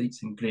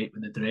athletes, and great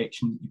with the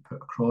direction that you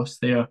put across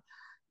there.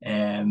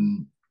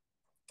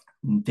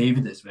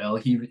 David as well,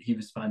 he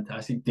was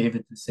fantastic.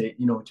 David would say,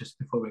 just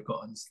before we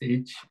got on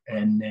stage,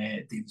 and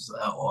David was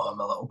like, oh, I'm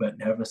a little bit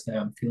nervous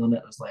now, I'm feeling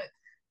it. I was like,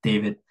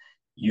 David,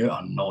 you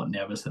are not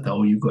nervous at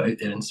all. You go out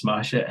there and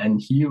smash it. And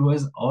he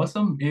was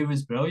awesome. He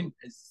was brilliant.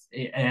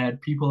 He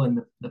had people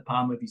in the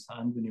palm of his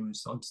hand when he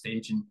was on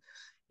stage, and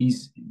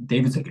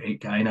David's a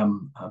great guy,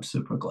 and I'm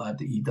super glad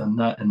that he done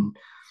that. And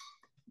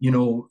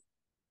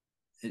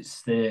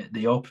it's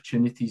the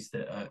opportunities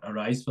that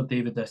arise for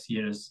David this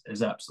year is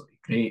absolutely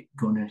great.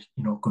 Going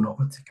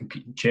over to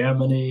compete in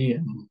Germany,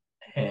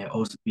 and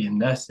also being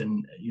this,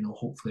 and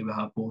hopefully we'll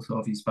have both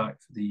of you back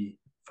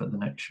for the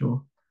next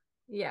show.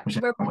 Yeah,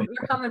 we're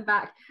coming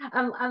back.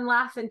 I'm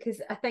laughing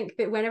because I think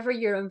that whenever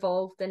you're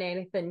involved in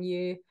anything,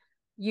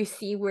 you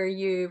see where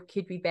you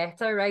could be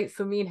better, right?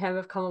 So me and him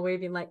have come away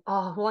being like,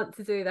 oh, I want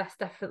to do this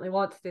differently,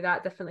 want to do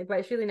that differently. But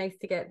it's really nice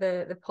to get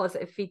the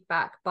positive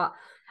feedback. But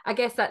I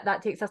guess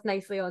that takes us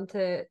nicely on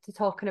to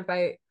talking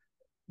about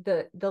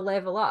the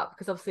level up,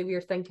 because obviously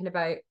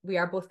we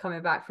are both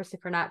coming back for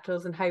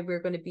Supernaturals and how we're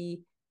going to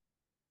be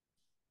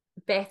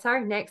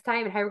better next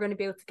time and how we're going to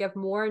be able to give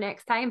more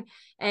next time.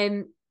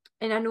 And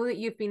I know that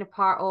you've been a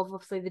part of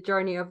obviously the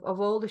journey of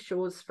all the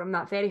shows from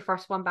that very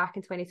first one back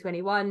in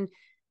 2021.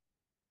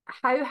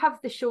 How have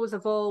the shows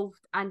evolved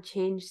and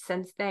changed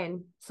since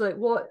then? So like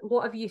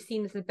what have you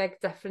seen as the big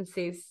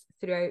differences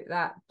throughout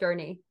that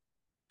journey?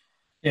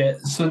 Yeah,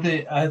 so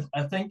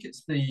I think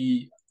it's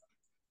a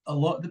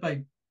lot of the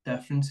big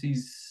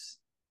differences.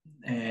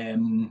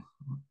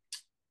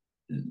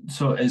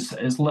 So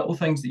it's little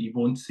things that you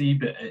won't see,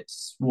 but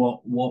it's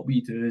what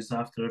we do is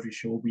after every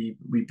show we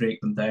break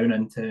them down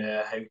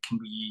into how can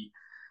we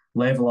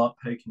level up,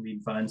 how can we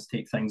advance,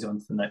 take things on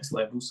to the next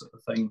level sort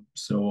of thing.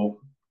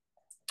 So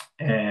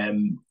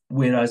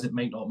whereas it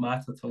might not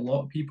matter to a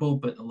lot of people,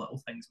 but the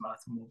little things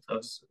matter more to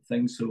us sort of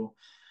thing. So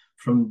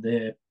from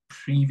the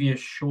previous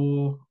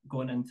show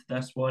going into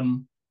this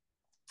one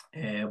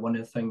of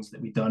the things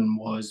that we done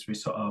was we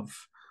sort of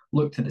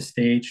looked at the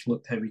stage,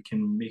 looked how we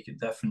can make it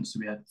different. So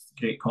we had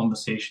great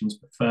conversations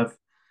with Viv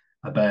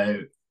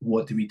about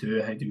what do we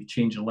do, how do we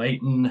change the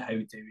lighting, how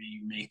do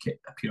we make it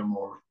appear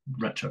more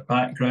richer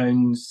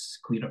backgrounds,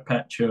 clearer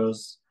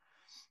pictures,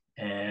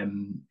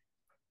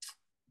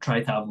 try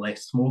to have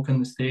less smoke on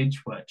the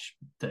stage, which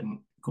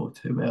didn't go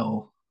too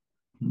well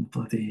on the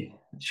bloody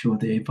show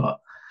day, but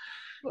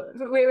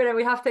Wait,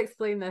 we have to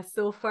explain this.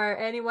 So for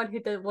anyone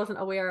who wasn't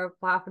aware of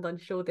what happened on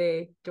show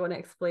day, do you want to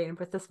explain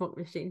with the smoke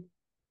machine?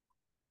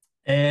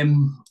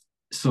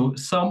 So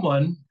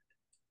someone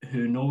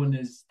who no one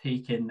is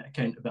taking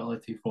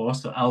accountability for,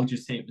 so I'll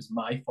just say it was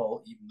my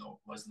fault, even though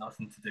it was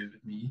nothing to do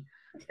with me.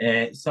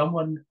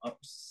 Someone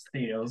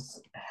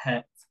upstairs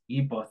hit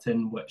a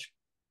button which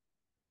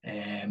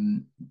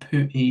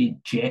put a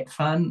jet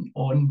fan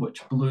on,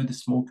 which blew the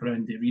smoke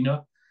around the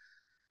arena,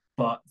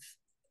 but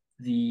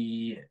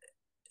the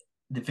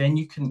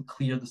venue couldn't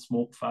clear the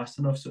smoke fast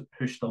enough, so it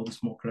pushed all the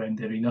smoke around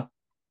the arena.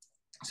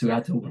 So we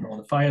had to open all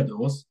the fire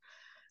doors.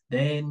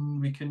 Then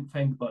we couldn't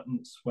find the button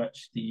that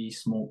switched the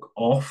smoke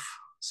off.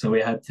 So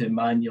we had to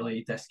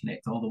manually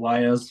disconnect all the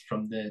wires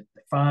from the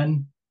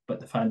fan, but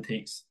the fan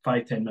takes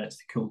 5-10 minutes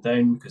to cool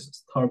down because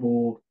it's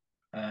turbo,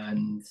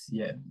 and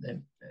yeah,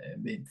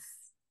 it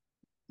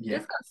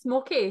just got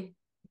smoky.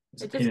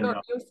 It just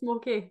got real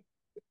smoky.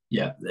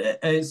 Yeah,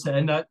 it's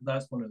and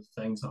that's one of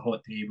the things. A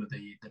hot day with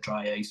the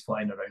dry ice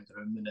flying around the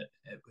room, and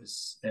it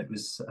was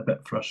a bit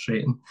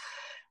frustrating,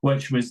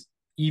 which was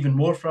even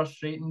more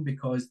frustrating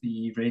because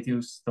the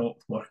radios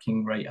stopped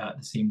working right at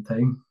the same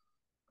time.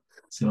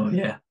 So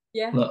yeah,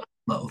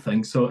 little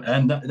things. So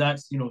and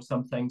that's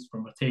some things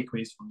from our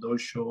takeaways from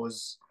those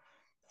shows,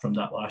 from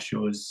that last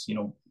show is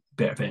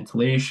better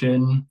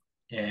ventilation,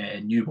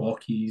 new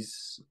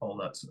walkies, all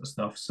that sort of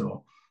stuff.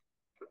 So.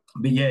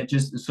 But yeah,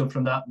 just so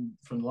from the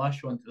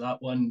last one to that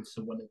one,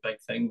 so one of the big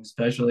things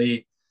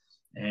visually,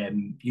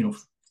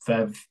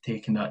 Viv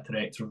taking that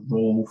director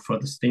role for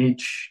the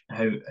stage,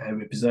 how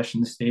we position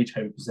the stage,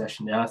 how we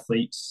position the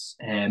athletes,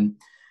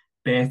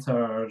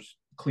 better,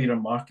 clearer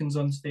markings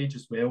on stage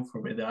as well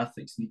for where the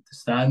athletes need to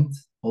stand.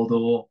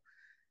 Although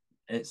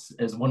it's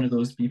one of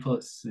those people,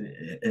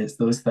 it's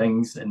those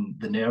things, and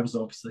the nerves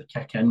obviously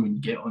kick in when you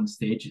get on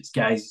stage. It's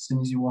guys, as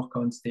soon as you walk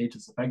on stage,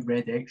 there's a big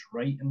red X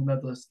right in the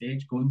middle of the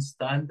stage. Go and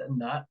stand in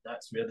that.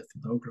 That's where the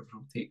photographer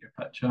will take your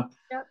picture.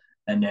 Yep.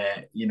 And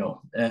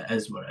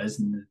as what it is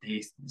in the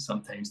day,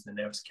 sometimes the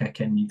nerves kick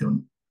in. You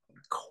don't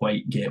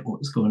quite get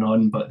what's going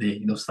on, but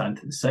they stand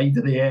to the side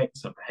of the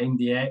X or behind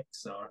the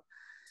X or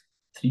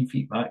 3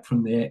 feet back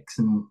from the X,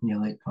 and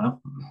you're like,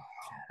 well.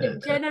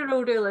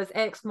 General rule is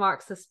X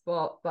marks the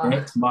spot, but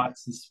X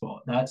marks the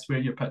spot. That's where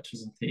your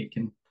pictures are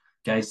taken.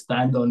 Guys,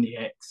 stand on the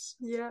X.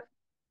 Yeah.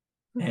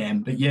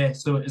 But yeah,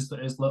 so it's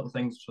little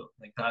things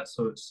like that.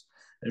 So it's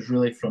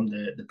really from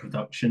the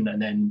production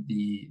and then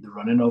the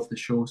running of the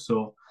show.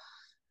 So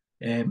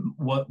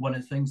one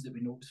of the things that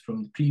we noticed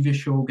from the previous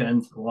show going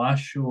into the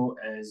last show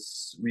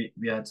is we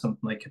had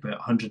something like about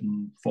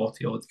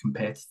 140 odd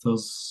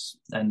competitors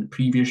in the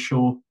previous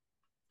show.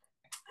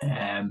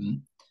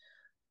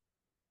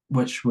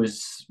 Which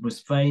was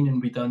fine,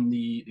 and we done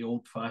the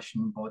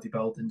old-fashioned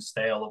bodybuilding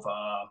style of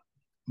a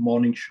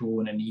morning show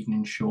and an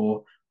evening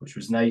show, which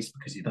was nice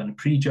because you done a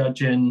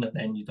pre-judging and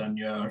then you done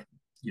your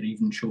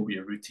evening show with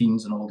your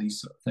routines and all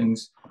these sort of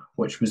things,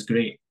 which was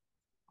great.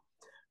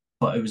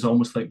 But it was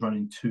almost like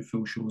running 2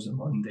 full shows in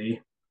one day.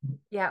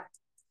 Yeah.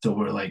 So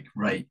we're like,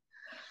 right,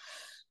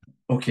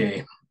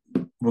 okay,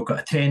 we've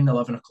got a 10,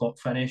 11 o'clock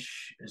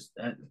finish.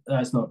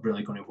 That's not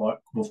really going to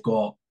work. We've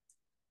got,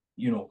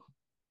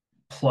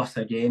 plus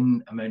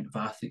again amount of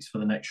athletes for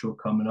the next show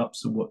coming up.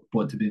 So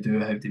what do we do?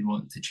 How do we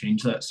want to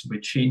change that? So we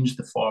changed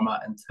the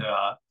format into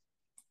a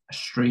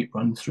straight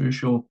run through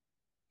show,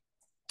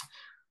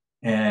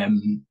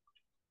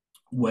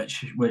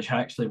 which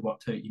actually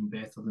worked out even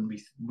better than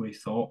we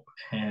thought.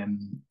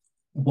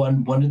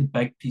 One of the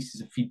big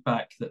pieces of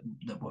feedback that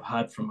we've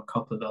had from a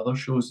couple of the other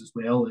shows as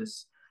well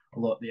is a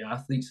lot of the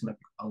athletes and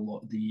a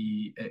lot of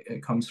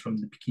it comes from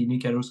the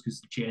bikini girls,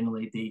 because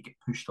generally they get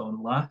pushed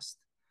on last.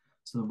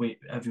 So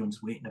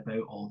everyone's waiting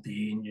about all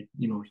day, and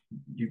you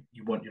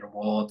want your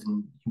award,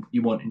 and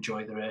you want to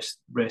enjoy the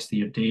rest of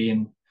your day,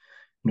 and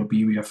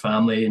be with your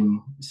family and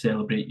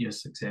celebrate your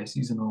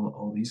successes and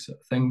all these sort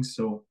of things.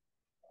 So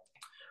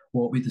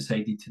what we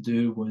decided to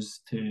do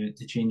was to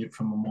change it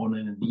from a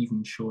morning and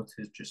evening show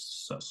to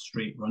just a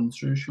straight run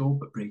through show,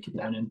 but break it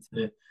down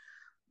into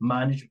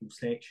manageable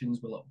sections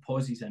with little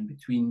pauses in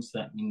between. So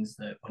that means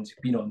that once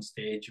you've been on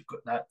stage, you've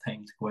got that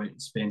time to go out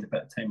and spend a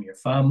bit of time with your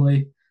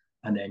family,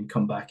 and then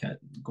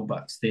go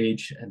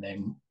backstage, and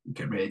then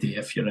get ready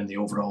if you're in the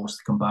overalls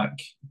to come back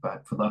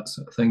for that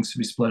sort of thing. So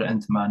we split it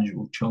into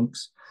manageable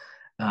chunks,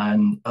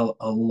 and a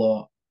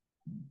lot.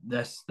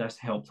 This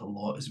helped a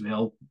lot as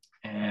well.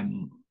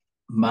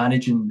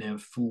 Managing the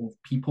flow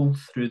of people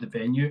through the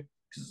venue,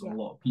 because there's a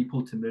lot of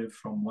people to move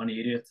from one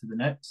area to the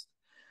next.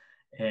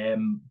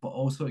 But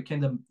also it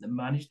kind of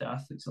managed the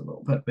athletes a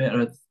little bit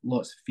better.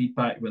 Lots of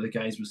feedback where the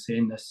guys were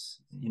saying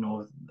this,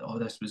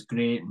 this was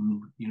great,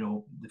 and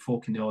the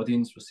folk in the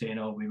audience were saying,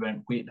 we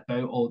weren't waiting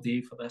about all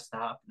day for this to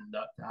happen and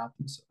that to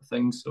happen, sort of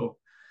thing. So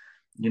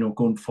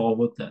going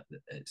forward, that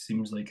it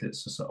seems like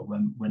it's a sort of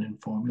winning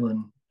formula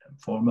and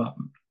format.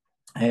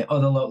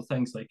 Other little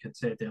things, like I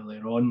said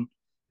earlier on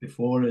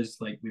before, is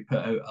like we put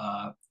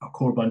out a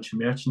core bunch of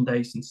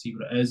merchandise and see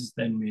what it is.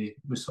 Then we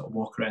sort of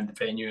walk around the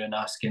venue and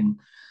asking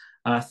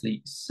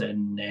athletes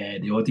and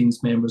the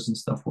audience members and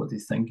stuff what they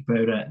think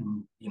about it,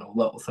 and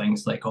little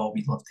things like,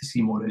 we'd love to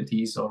see more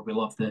hoodies, or we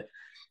love the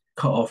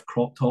cut off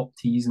crop top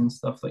tees and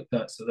stuff like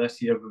that. So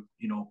this year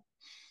we've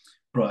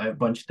brought out a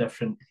bunch of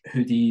different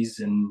hoodies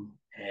and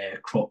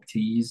crop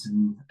tees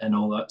and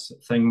all that sort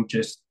of thing,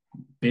 just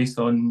based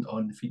on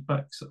the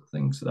feedback sort of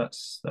thing. So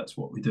that's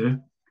what we do.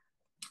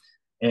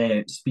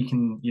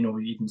 Speaking,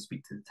 we even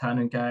speak to the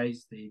tanning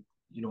guys. They,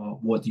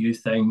 what do you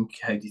think?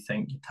 How do you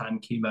think your tan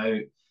came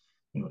out?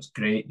 It's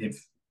great.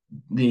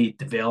 They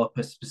develop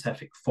a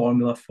specific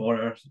formula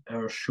for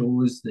our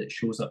shows that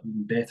shows up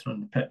even better on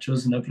the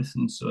pictures and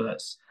everything. So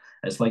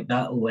it's like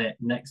that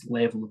next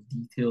level of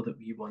detail that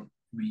we want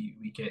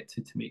we get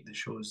to make the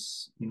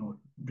shows,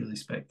 really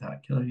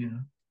spectacular.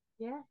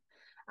 Yeah.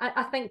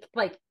 I think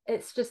like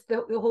it's just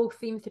the whole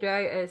theme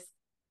throughout is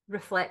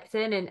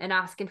reflecting and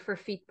asking for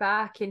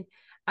feedback. And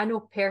I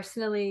know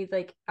personally,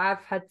 like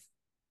I've had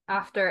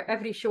after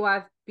every show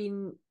I've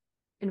been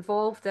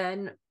involved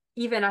in,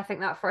 even I think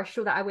that first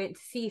show that I went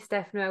to see,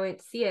 Stephanie, I went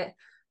to see it,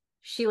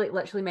 she like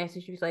literally messaged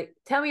me, she was like,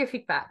 tell me your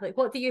feedback. Like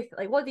what do you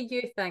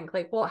think?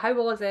 Like how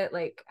was it?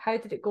 Like how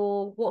did it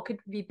go? What could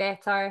be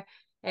better?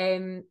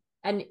 And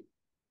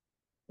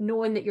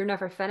knowing that you're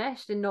never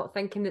finished and not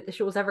thinking that the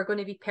show's ever going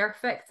to be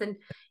perfect. And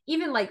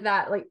even like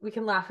that, like we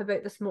can laugh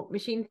about the smoke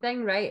machine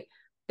thing, right?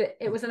 But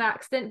it was an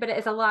accident, but it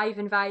is a live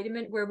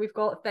environment where we've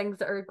got things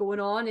that are going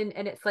on,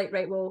 and it's like,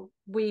 right, well,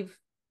 we've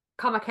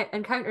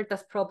encountered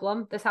this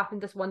problem. This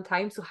happened this one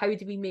time. So how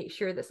do we make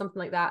sure that something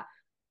like that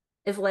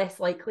is less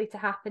likely to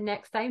happen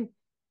next time?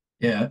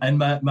 Yeah, and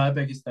my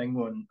biggest thing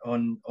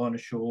on a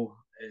show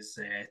is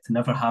to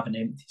never have an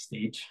empty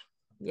stage.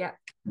 Yeah.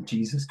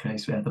 Jesus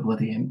Christ, we had a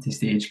bloody empty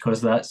stage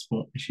because that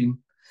smoke machine.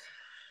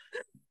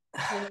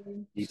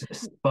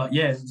 Jesus. But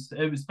yeah,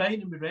 it was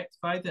fine, and we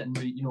rectified it, and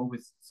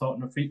with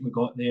sorting our feet, we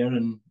got there,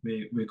 and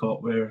we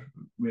got where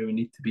we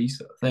need to be,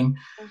 sort of thing.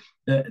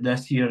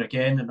 This year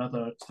again,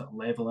 another sort of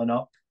leveling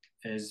up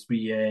is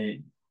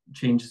we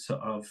changed sort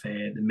of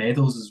the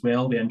medals as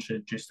well. We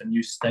introduced a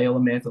new style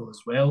of medal as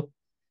well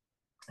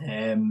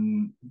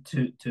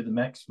to the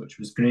mix, which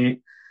was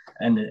great,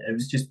 and it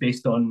was just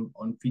based on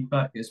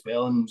feedback as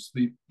well. And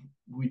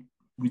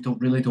we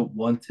don't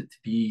want it to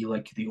be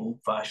like the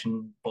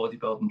old-fashioned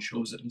bodybuilding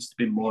shows. It needs to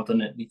be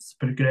modern. It needs to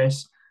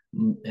progress.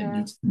 It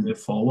needs to move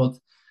forward,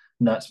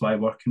 and that's why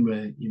working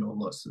with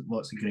lots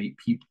of great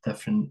people,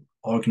 different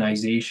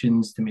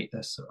organisations to make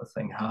this sort of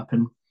thing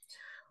happen.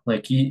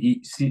 Like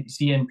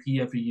CNP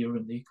every year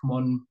when they come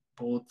on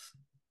board,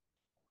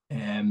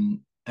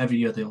 every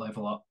year they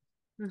level up.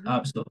 Mm-hmm.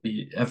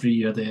 Absolutely, every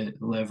year they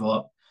level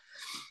up.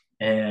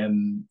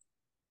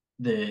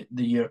 The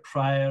year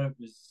prior, it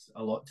was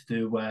a lot to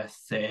do with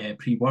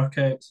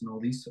pre-workouts and all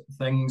these sort of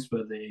things,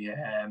 where they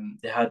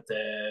had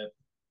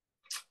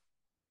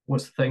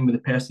what's the thing with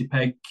the Percy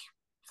Pig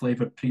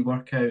flavoured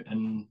pre-workout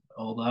and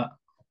all that.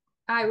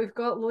 Aye, we've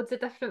got loads of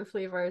different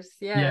flavours.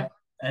 Yeah.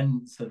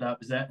 And so that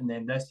was it. And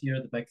then this year,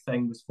 the big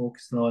thing was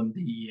focusing on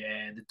the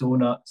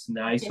donuts and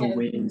the ISO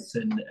weights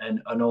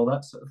and all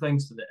that sort of thing.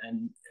 So that,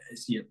 and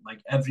it's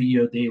like every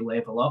year they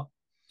level up,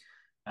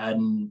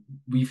 and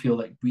we feel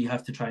like we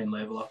have to try and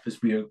level up as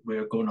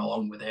we're going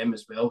along with them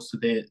as well. So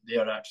they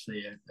are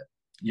actually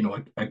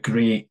a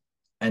great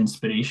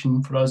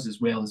inspiration for us, as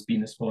well as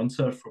being a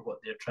sponsor for what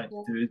they're trying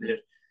to do there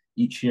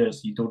each year.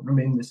 So you don't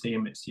remain the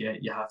same. It's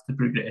you have to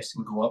progress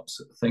and go up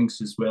sort of things,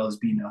 as well as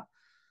being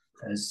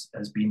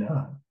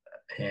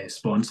a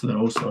sponsor. They're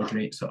also a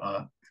great sort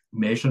of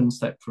measuring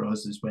stick for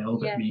us as well,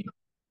 that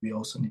we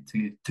also need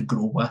to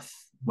grow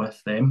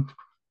with them.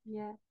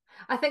 Yeah,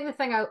 I think the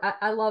thing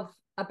I love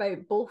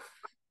about both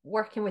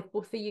working with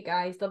both of you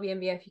guys,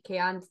 WNBF UK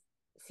and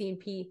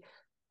CNP,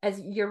 is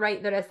you're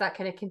right, there is that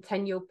kind of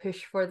continual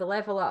push for the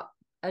level up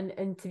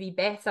and to be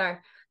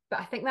better. But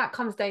I think that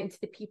comes down to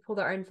the people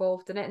that are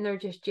involved in it, and they're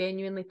just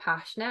genuinely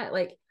passionate.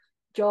 Like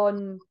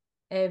John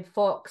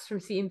Fox from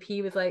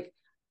CNP was like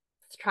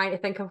trying to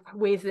think of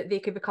ways that they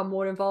could become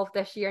more involved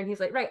this year, and he's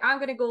like, right, I'm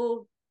going to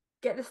go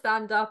get the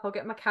stand up, I'll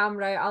get my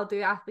camera out, I'll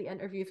do athlete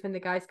interviews when the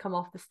guys come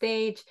off the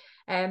stage.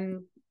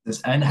 And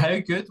how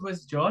good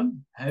was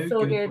John?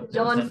 So good.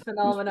 John's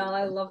phenomenal.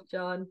 I love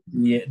John.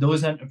 Yeah,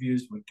 those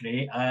interviews were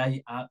great.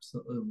 I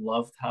absolutely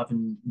loved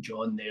having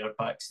John there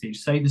backstage,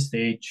 side of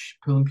stage,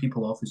 pulling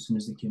people off as soon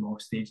as they came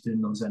off stage,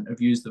 doing those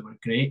interviews that were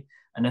great.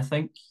 And I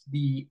think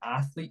the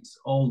athletes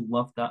all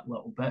loved that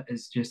little bit.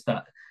 It's just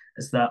that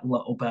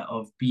little bit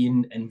of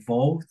being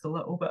involved a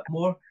little bit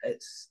more.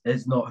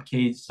 It's not a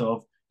case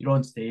of you're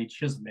on stage,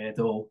 here's the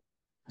medal,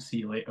 see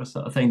you later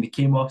sort of thing. They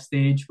came off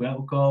stage,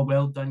 well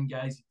done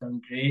guys, you've done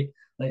great,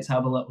 let's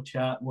have a little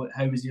chat.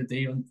 How was your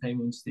day on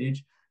time on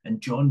stage? And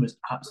John was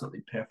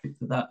absolutely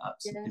perfect at that,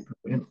 absolutely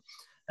brilliant.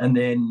 And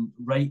then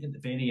right at the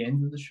very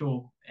end of the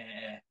show,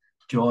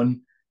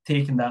 John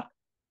taking that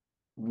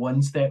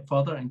one step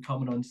further and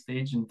coming on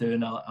stage and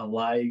doing a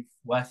live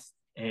with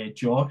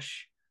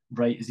Josh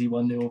right as he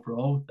won the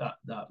overall.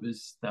 That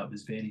was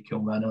very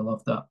cool, man. I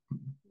love that.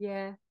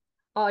 Yeah.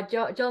 Oh,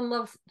 John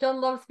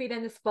loves being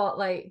in the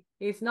spotlight.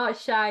 He's not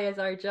as shy as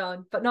our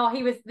John, but no,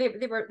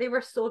 they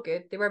were so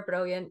good. They were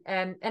brilliant.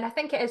 And I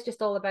think it is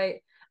just all about,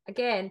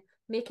 again,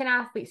 making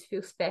athletes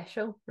feel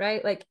special,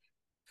 right? Like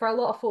for a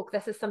lot of folk,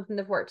 this is something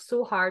they've worked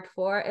so hard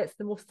for. It's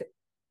the most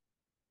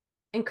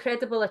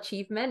incredible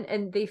achievement,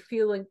 and they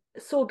feel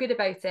so good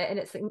about it. And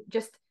it's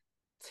just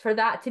for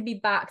that to be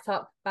backed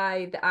up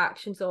by the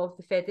actions of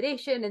the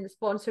federation and the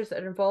sponsors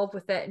that are involved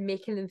with it, and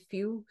making them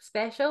feel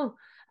special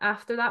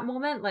after that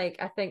moment. Like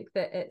I think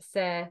that it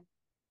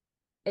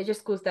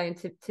just goes down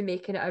to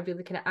making it a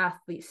really kind of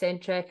athlete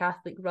centric,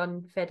 athlete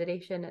run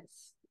federation.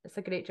 It's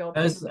a great job.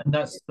 And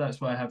that's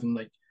why having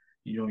like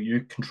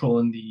you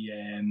controlling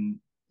the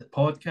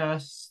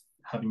podcast,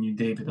 having you,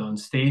 David, on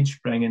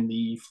stage, bringing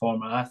the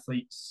former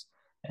athletes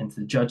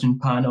into the judging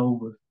panel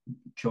with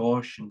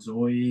Josh and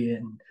Zoe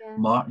and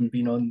Martin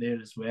being on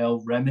there as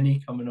well.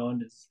 Rimini coming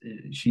on,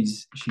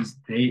 she's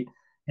great.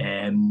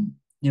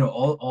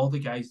 All the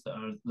guys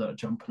that are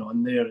jumping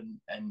on there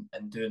and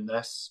doing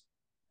this,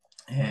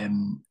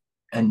 and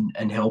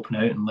helping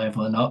out and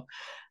leveling up.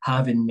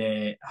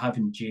 Having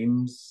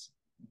James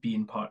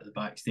being part of the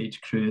backstage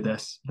crew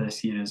this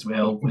year as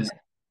well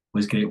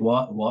was great.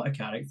 What a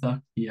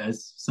character he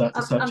is.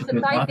 I'm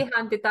surprised he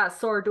handed that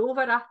sword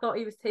over. I thought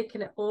he was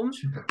taking it home.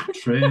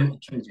 True,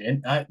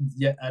 Jen. I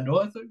know.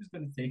 I thought he was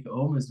going to take it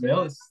home as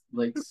well. It's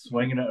like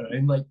swinging it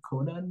around like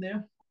Conan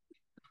there.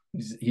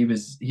 He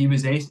was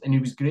ace, and he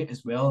was great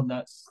as well. And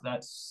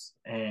that's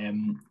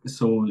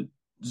so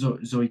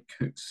Zoe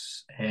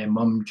Cook's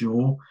mum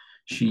Jo.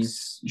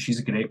 She's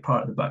a great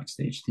part of the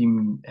backstage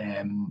team.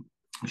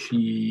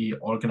 She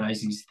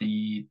organises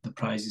the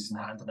prizes and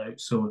handing out.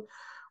 So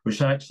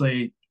we're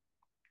actually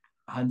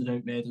handing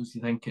out medals.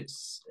 You think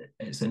it's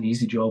an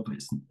easy job?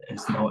 It's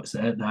not.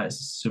 That is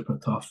super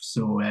tough.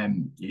 So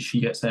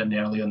she gets in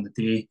early on the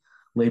day,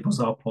 labels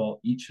up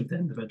each of the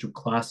individual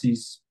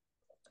classes,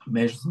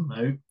 measures them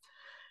out.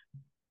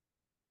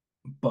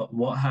 But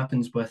what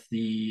happens with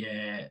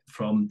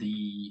from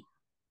the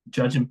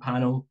judging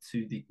panel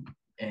to the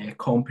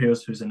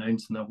compares who's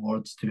announcing the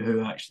awards to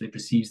who actually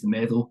receives the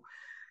medal,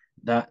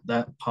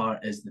 that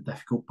part is the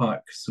difficult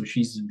part. So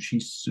she's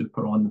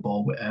super on the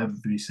ball with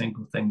every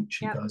single thing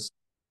she does.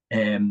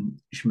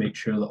 She makes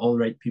sure that all the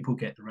right people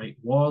get the right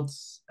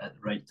awards at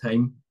the right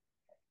time.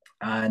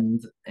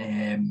 And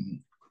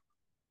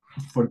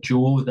for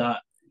Jo,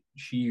 that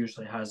she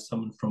usually has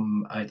someone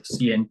from either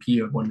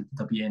CNP or one of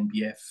the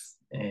WNBF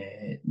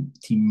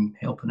team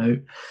helping out.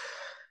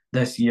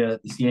 This year,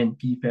 the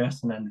CNP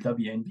person and the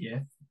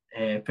WNBF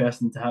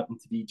person to happen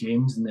to be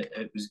James, and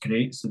it was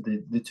great. So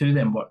the two of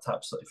them worked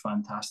absolutely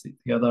fantastic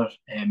together,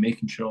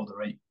 making sure all the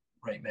right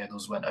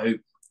medals went out.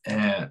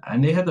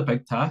 And they had a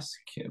big task.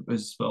 It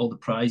was all the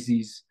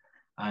prizes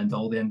and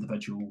all the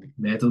individual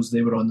medals.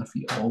 They were on their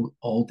feet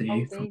all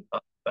day from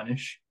start to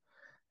finish.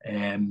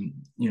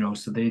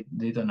 So they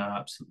done an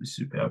absolutely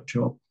superb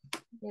job.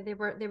 Yeah, they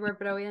were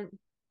brilliant.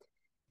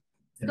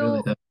 They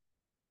really did.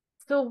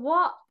 So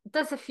what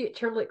does the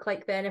future look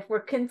like then? If we're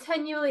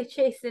continually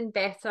chasing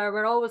better,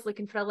 we're always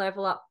looking for a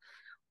level up.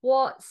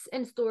 What's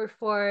in store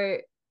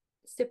for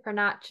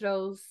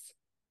Supernaturals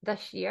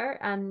this year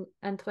and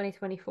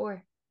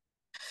 2024?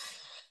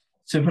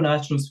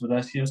 Supernaturals for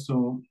this year.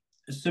 So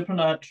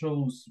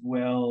Supernaturals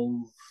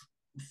will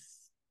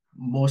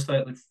most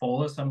likely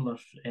follow a similar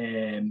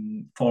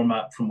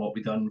format from what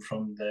we done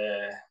from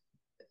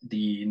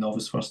the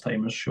novice first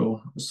timers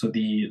show. So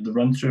the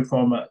run through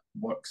format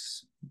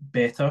works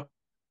better.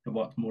 It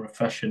works more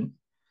efficient.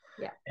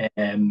 Yeah.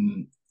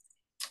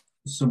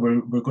 So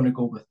we're going to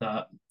go with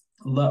that.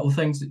 Little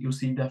things that you'll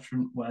see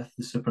different with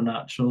the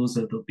Supernaturals.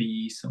 There'll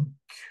be some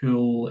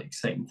cool,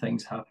 exciting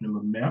things happening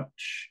with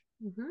merch.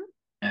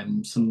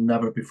 Mm-hmm. Some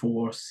never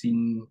before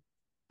seen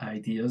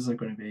ideas are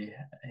going to be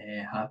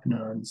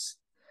happening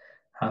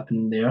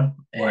there.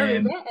 What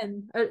are we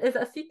getting? Is it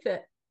a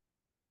secret?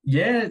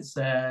 Yeah, it's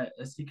a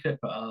secret,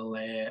 but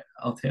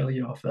I'll tell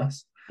you off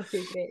this.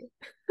 Okay, great.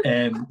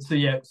 So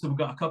we've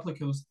got a couple of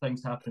cool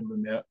things happening with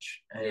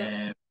merch.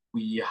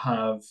 We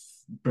have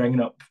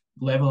leveling up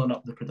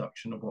the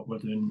production of what we're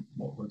doing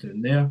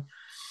there.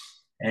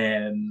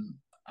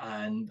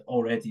 And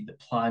already the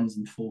plans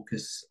and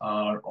focus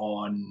are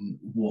on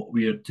what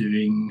we are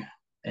doing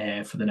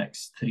for the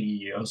next 3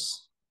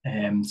 years.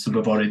 So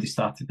we've already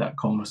started that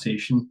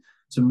conversation.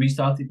 So we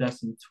started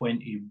this in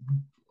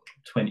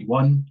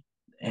 2021.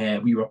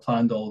 We were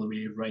planned all the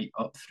way right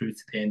up through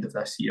to the end of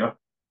this year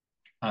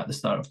at the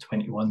start of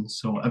 21.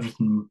 So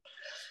everything,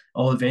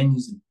 all the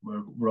venues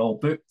were all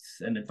booked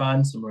in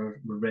advance and we're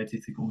ready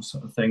to go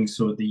sort of thing.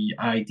 So the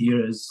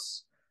idea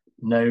is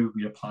now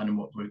we are planning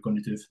what we're going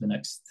to do for the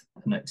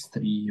next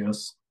 3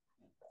 years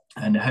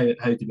and how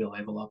do we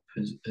level up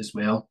as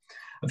well.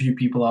 A few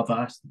people have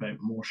asked about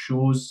more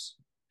shows,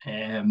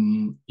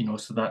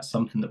 so that's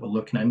something that we're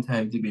looking into.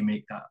 How do we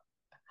make that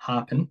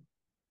happen?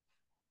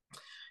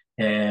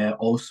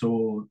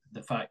 Also,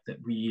 the fact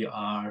that we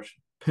are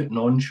putting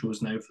on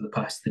shows now for the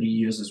past 3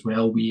 years as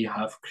well. We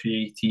have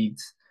created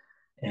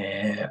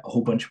a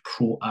whole bunch of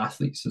pro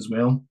athletes as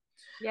well.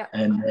 Yeah.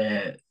 And,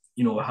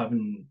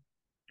 having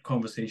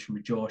conversation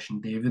with Josh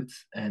and David.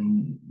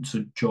 And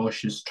so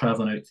Josh is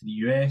traveling out to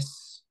the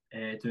US,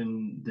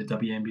 doing the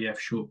WNBF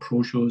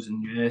pro shows in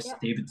the US. Yeah.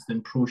 David's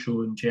doing pro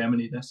show in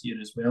Germany this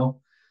year as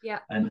well. Yeah.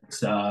 And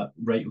it's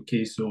right,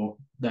 okay, so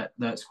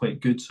that's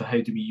quite good. So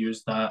how do we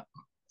use that?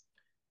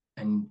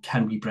 And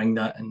can we bring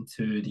that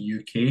into the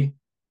UK?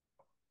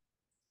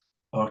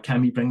 Or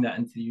can we bring that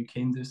into the UK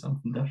and do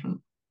something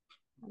different?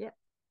 Yeah.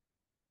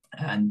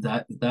 And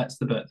that's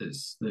the bit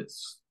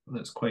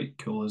that's quite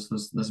cool. Is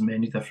there's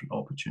many different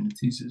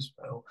opportunities as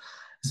well.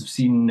 As I've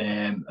seen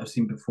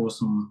before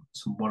some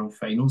world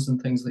finals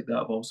and things like that.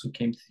 I've also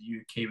came to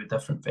the UK with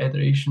different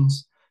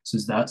federations. So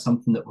is that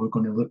something that we're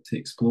going to look to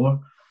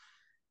explore?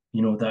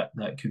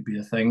 that could be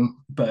a thing.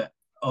 But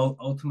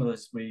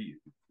ultimately,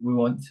 we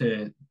want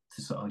to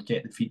sort of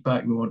get the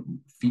feedback. We want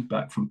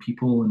feedback from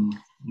people, and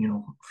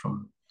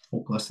from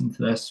folk listening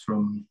to this,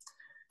 from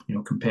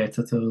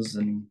competitors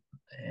and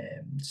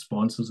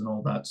sponsors and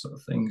all that sort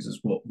of things. Is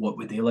what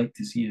would they like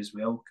to see as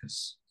well?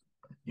 Because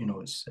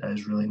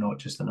it's really not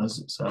just in us.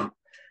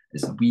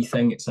 It's a wee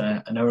thing. It's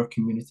in our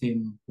community.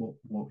 And what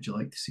would you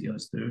like to see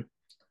us do?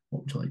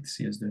 What would you like to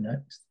see us do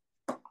next?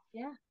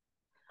 Yeah,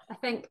 I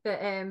think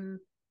that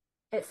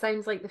it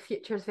sounds like the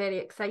future is very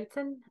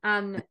exciting,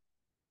 and it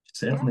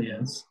certainly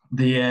is.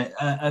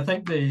 I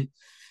think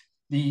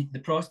the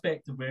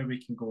prospect of where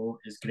we can go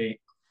is great,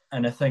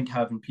 and I think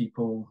having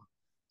people,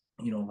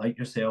 like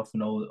yourself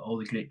and all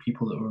the great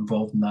people that were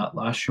involved in that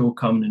last show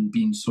coming and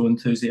being so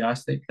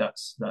enthusiastic,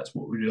 that's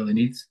what we really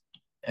need.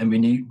 And we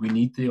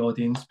need the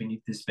audience, we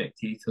need the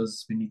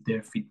spectators, we need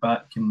their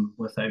feedback, and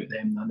without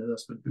them, none of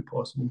this would be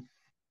possible.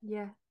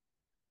 Yeah.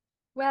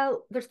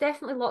 Well, there's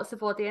definitely lots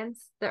of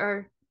audience that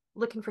are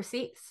looking for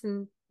seats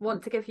and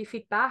want to give you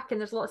feedback, and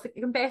there's lots of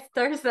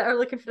competitors that are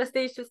looking for a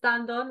stage to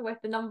stand on with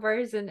the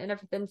numbers and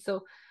everything.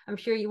 So I'm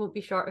sure you won't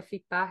be short of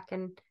feedback.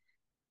 And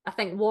I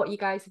think what you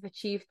guys have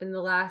achieved in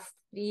the last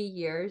 3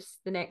 years,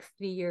 the next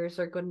 3 years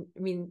are going,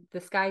 I mean,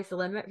 the sky's the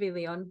limit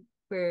really on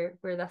where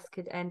this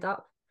could end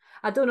up.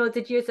 I don't know,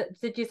 did you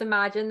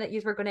imagine that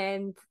you were going to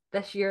end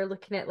this year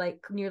looking at like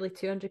nearly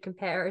 200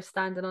 competitors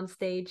standing on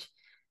stage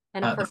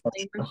in a first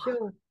timer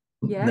show?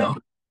 Yeah. No.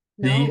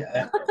 No.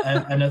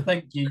 And I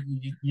think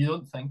you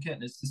don't think it.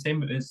 And it's the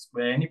same as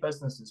with any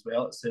business as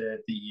well. It's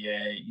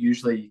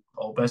usually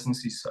all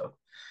businesses sort of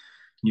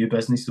new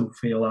business will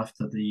fail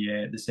after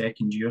the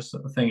second year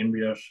sort of thing, and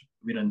we're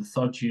in the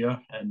third year,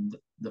 and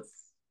the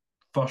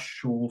first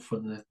show for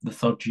the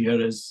third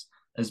year is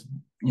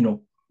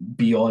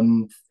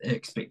beyond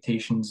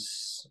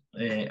expectations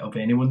of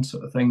anyone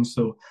sort of thing.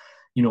 So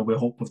we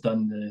hope we've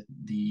done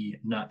the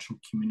natural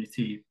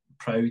community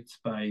proud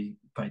by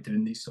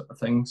doing these sort of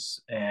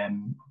things.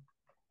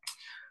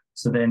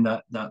 So then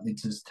that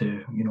leads us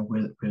to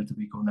where do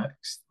we go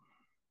next?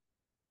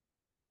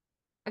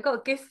 I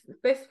got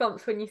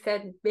goosebumps when you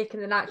said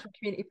making the natural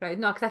community proud.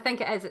 No, because I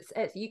think it is.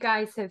 It's you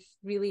guys have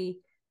really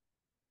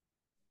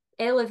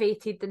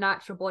elevated the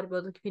natural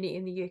bodybuilding community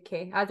in the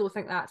UK. I don't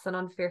think that's an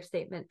unfair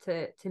statement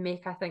to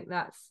make. I think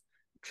that's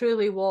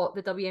truly what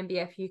the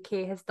WNBF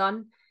UK has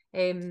done.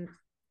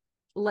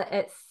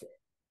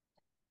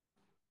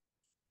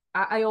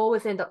 I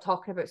always end up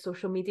talking about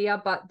social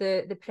media, but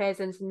the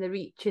presence and the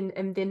reach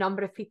and the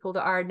number of people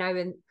that are now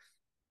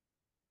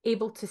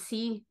able to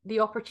see the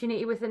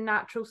opportunity within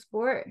natural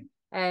sport.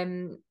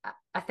 I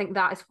think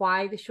that is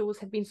why the shows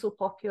have been so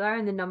popular,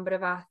 and the number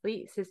of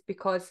athletes is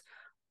because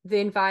the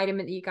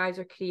environment that you guys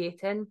are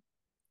creating,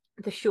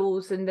 the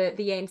shows and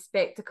the end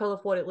spectacle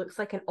of what it looks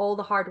like, and all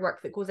the hard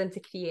work that goes into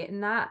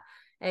creating that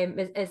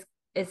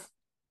is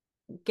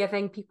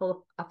giving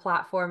people a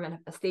platform and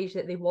a stage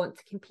that they want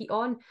to compete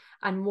on.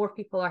 And more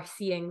people are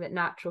seeing that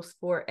natural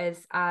sport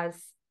is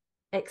as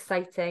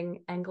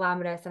exciting and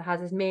glamorous and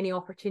has as many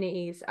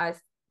opportunities as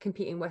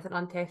competing with an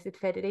untested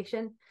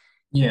federation.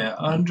 Yeah,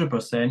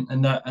 100%.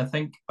 And that, I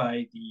think,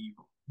 by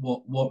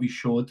what we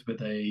showed with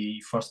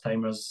the first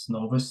timers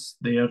novice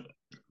there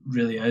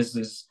really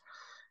is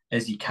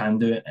you can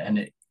do it, and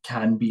it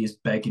can be as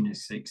big and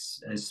as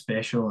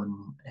special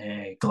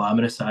and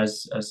glamorous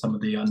as some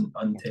of the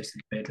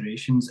untested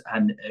federations,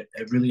 and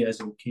it really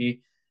is okay.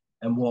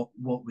 And what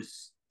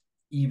was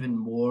even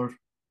more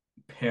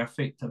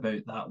perfect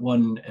about that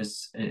one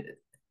is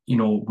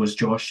was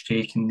Josh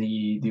taking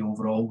the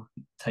overall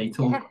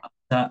title. Yeah.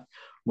 That,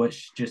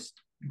 which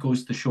just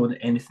goes to show that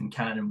anything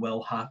can and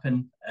will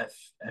happen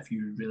if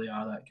you really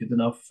are that good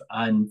enough.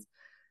 And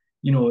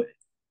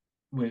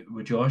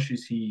with Josh,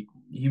 is he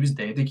was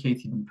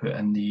dedicated and put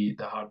in the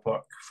hard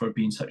work for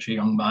being such a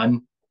young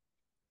man,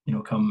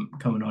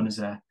 coming on as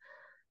a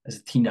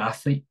teen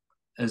athlete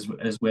as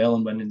well,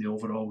 and winning the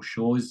overall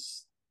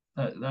shows.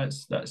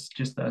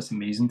 That's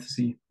amazing to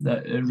see.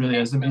 That it really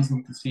is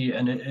amazing to see,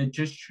 and it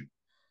just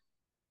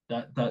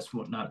that's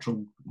what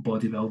natural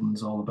bodybuilding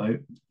is all about.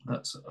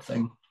 That sort of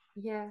thing.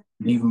 Yeah.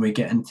 And even we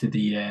get into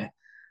the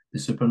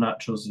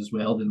supernaturals as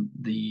well,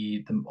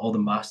 the all the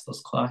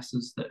masters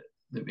classes that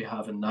we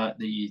have in that,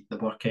 the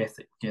work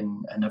ethic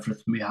and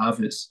everything we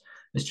have, it's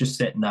just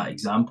setting that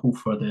example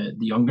for the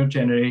younger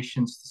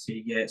generations to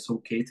say, yeah, it's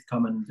okay to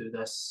come in and do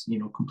this,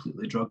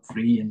 completely drug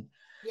free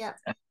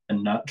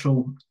and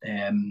natural.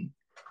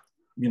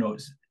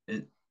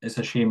 It's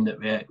a shame that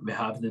we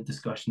have the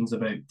discussions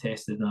about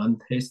tested and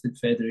untested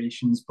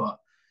federations, but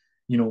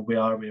we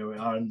are where we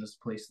are in this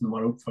place in the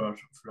world for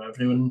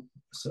everyone,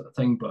 sort of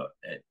thing. But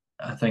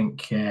I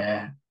think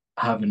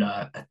having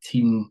a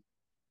team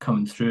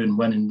coming through and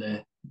winning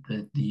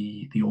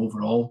the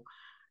overall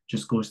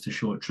just goes to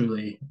show it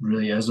truly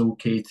really is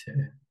okay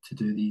to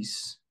do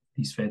these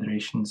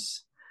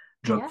federations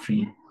drug free.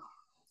 Yeah.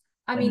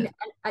 I mean,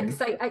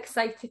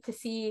 excited to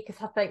see,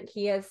 because I think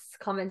he is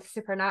coming to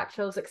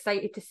Supernaturals,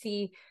 excited to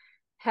see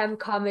him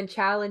come and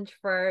challenge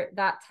for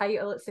that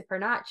title at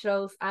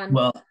Supernaturals. And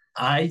well,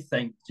 I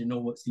think, do you know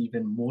what's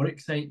even more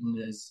exciting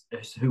is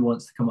who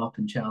wants to come up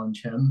and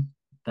challenge him.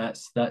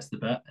 That's the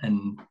bit,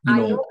 and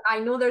I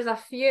know there's a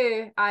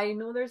few.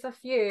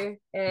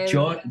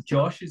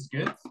 Josh is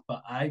good,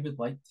 but I would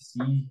like to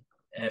see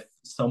if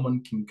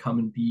someone can come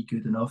and be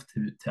good enough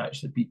to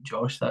actually beat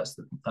Josh. That's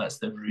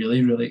the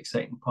really, really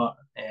exciting part.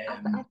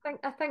 I think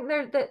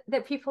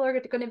that people are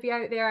going to be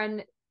out there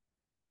and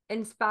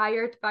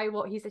inspired by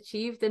what he's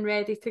achieved and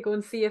ready to go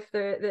and see if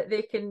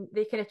they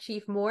can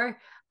achieve more.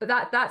 But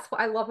that's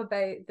what I love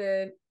about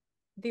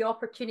the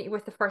opportunity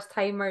with the first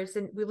timers,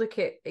 and we look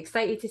at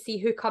excited to see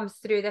who comes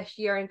through this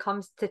year and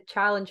comes to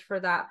challenge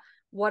for that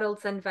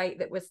World's invite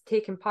that was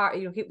taking part,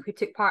 who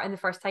took part in the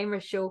first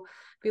timers show.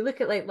 We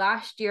look at like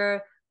last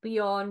year,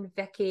 Leon,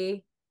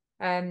 Vicky,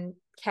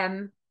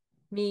 Kim,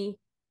 me,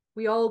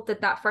 we all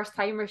did that first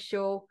timers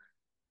show,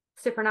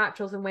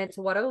 Supernaturals, and went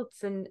to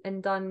Worlds and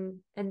done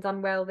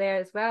well there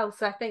as well.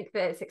 So I think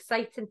that it's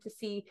exciting to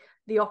see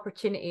the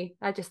opportunity.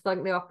 I just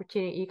think the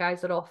opportunity you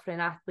guys are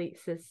offering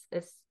athletes is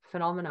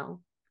phenomenal.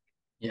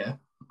 Yeah,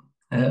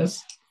 it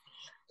is.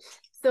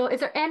 So is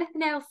there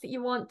anything else that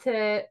you want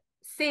to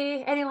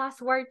say? Any last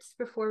words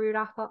before we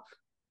wrap up?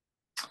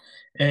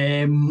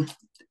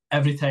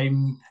 Every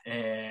time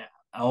I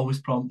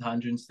always prompt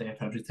Andrew and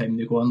Steph every time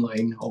they go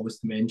online, always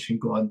to mention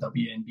go on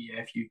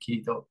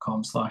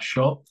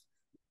WNBFUK.com/shop.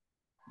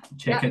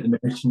 Check out the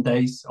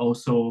merchandise.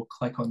 Also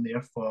click on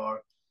there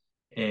for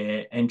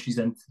entries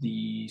into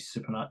the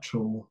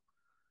Supernatural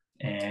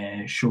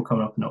show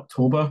coming up in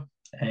October.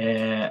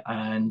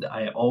 And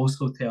I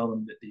also tell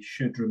them that they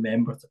should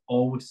remember to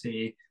always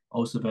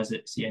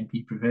visit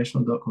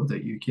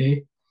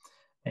cnpprofessional.co.uk.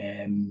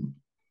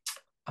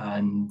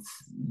 And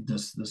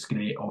there's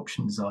great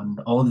options on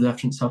all the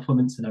different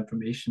supplements and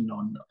information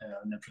on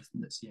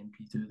everything that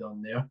CNP do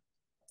on there.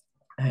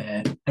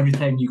 Every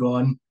time you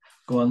go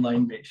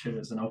online, make sure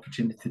there's an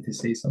opportunity to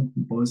say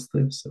something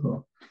positive.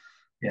 So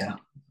yeah.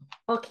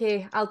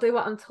 Okay, I'll do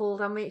what I'm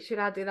told. I'll make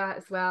sure I do that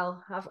as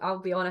well. I'll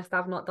be honest,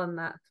 I've not done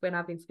that when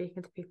I've been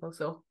speaking to people,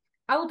 so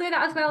I will do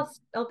that as well.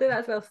 I'll do that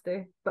as well,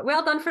 Stu. But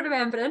well done for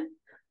remembering.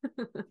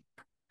 All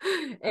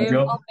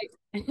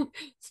right.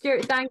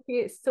 Stuart, thank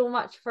you so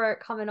much for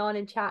coming on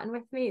and chatting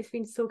with me. It's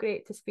been so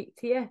great to speak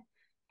to you.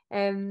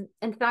 And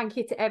thank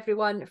you to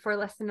everyone for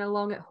listening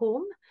along at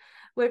home.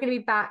 We're going to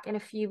be back in a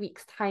few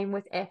weeks' time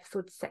with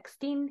episode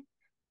 16.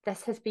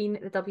 This has been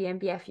the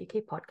WNBF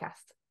UK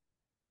podcast.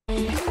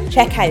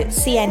 Check out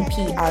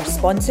CNP, our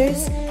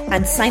sponsors,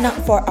 and sign up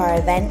for our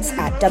events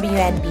at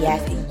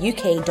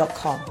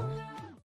WNBFUK.com.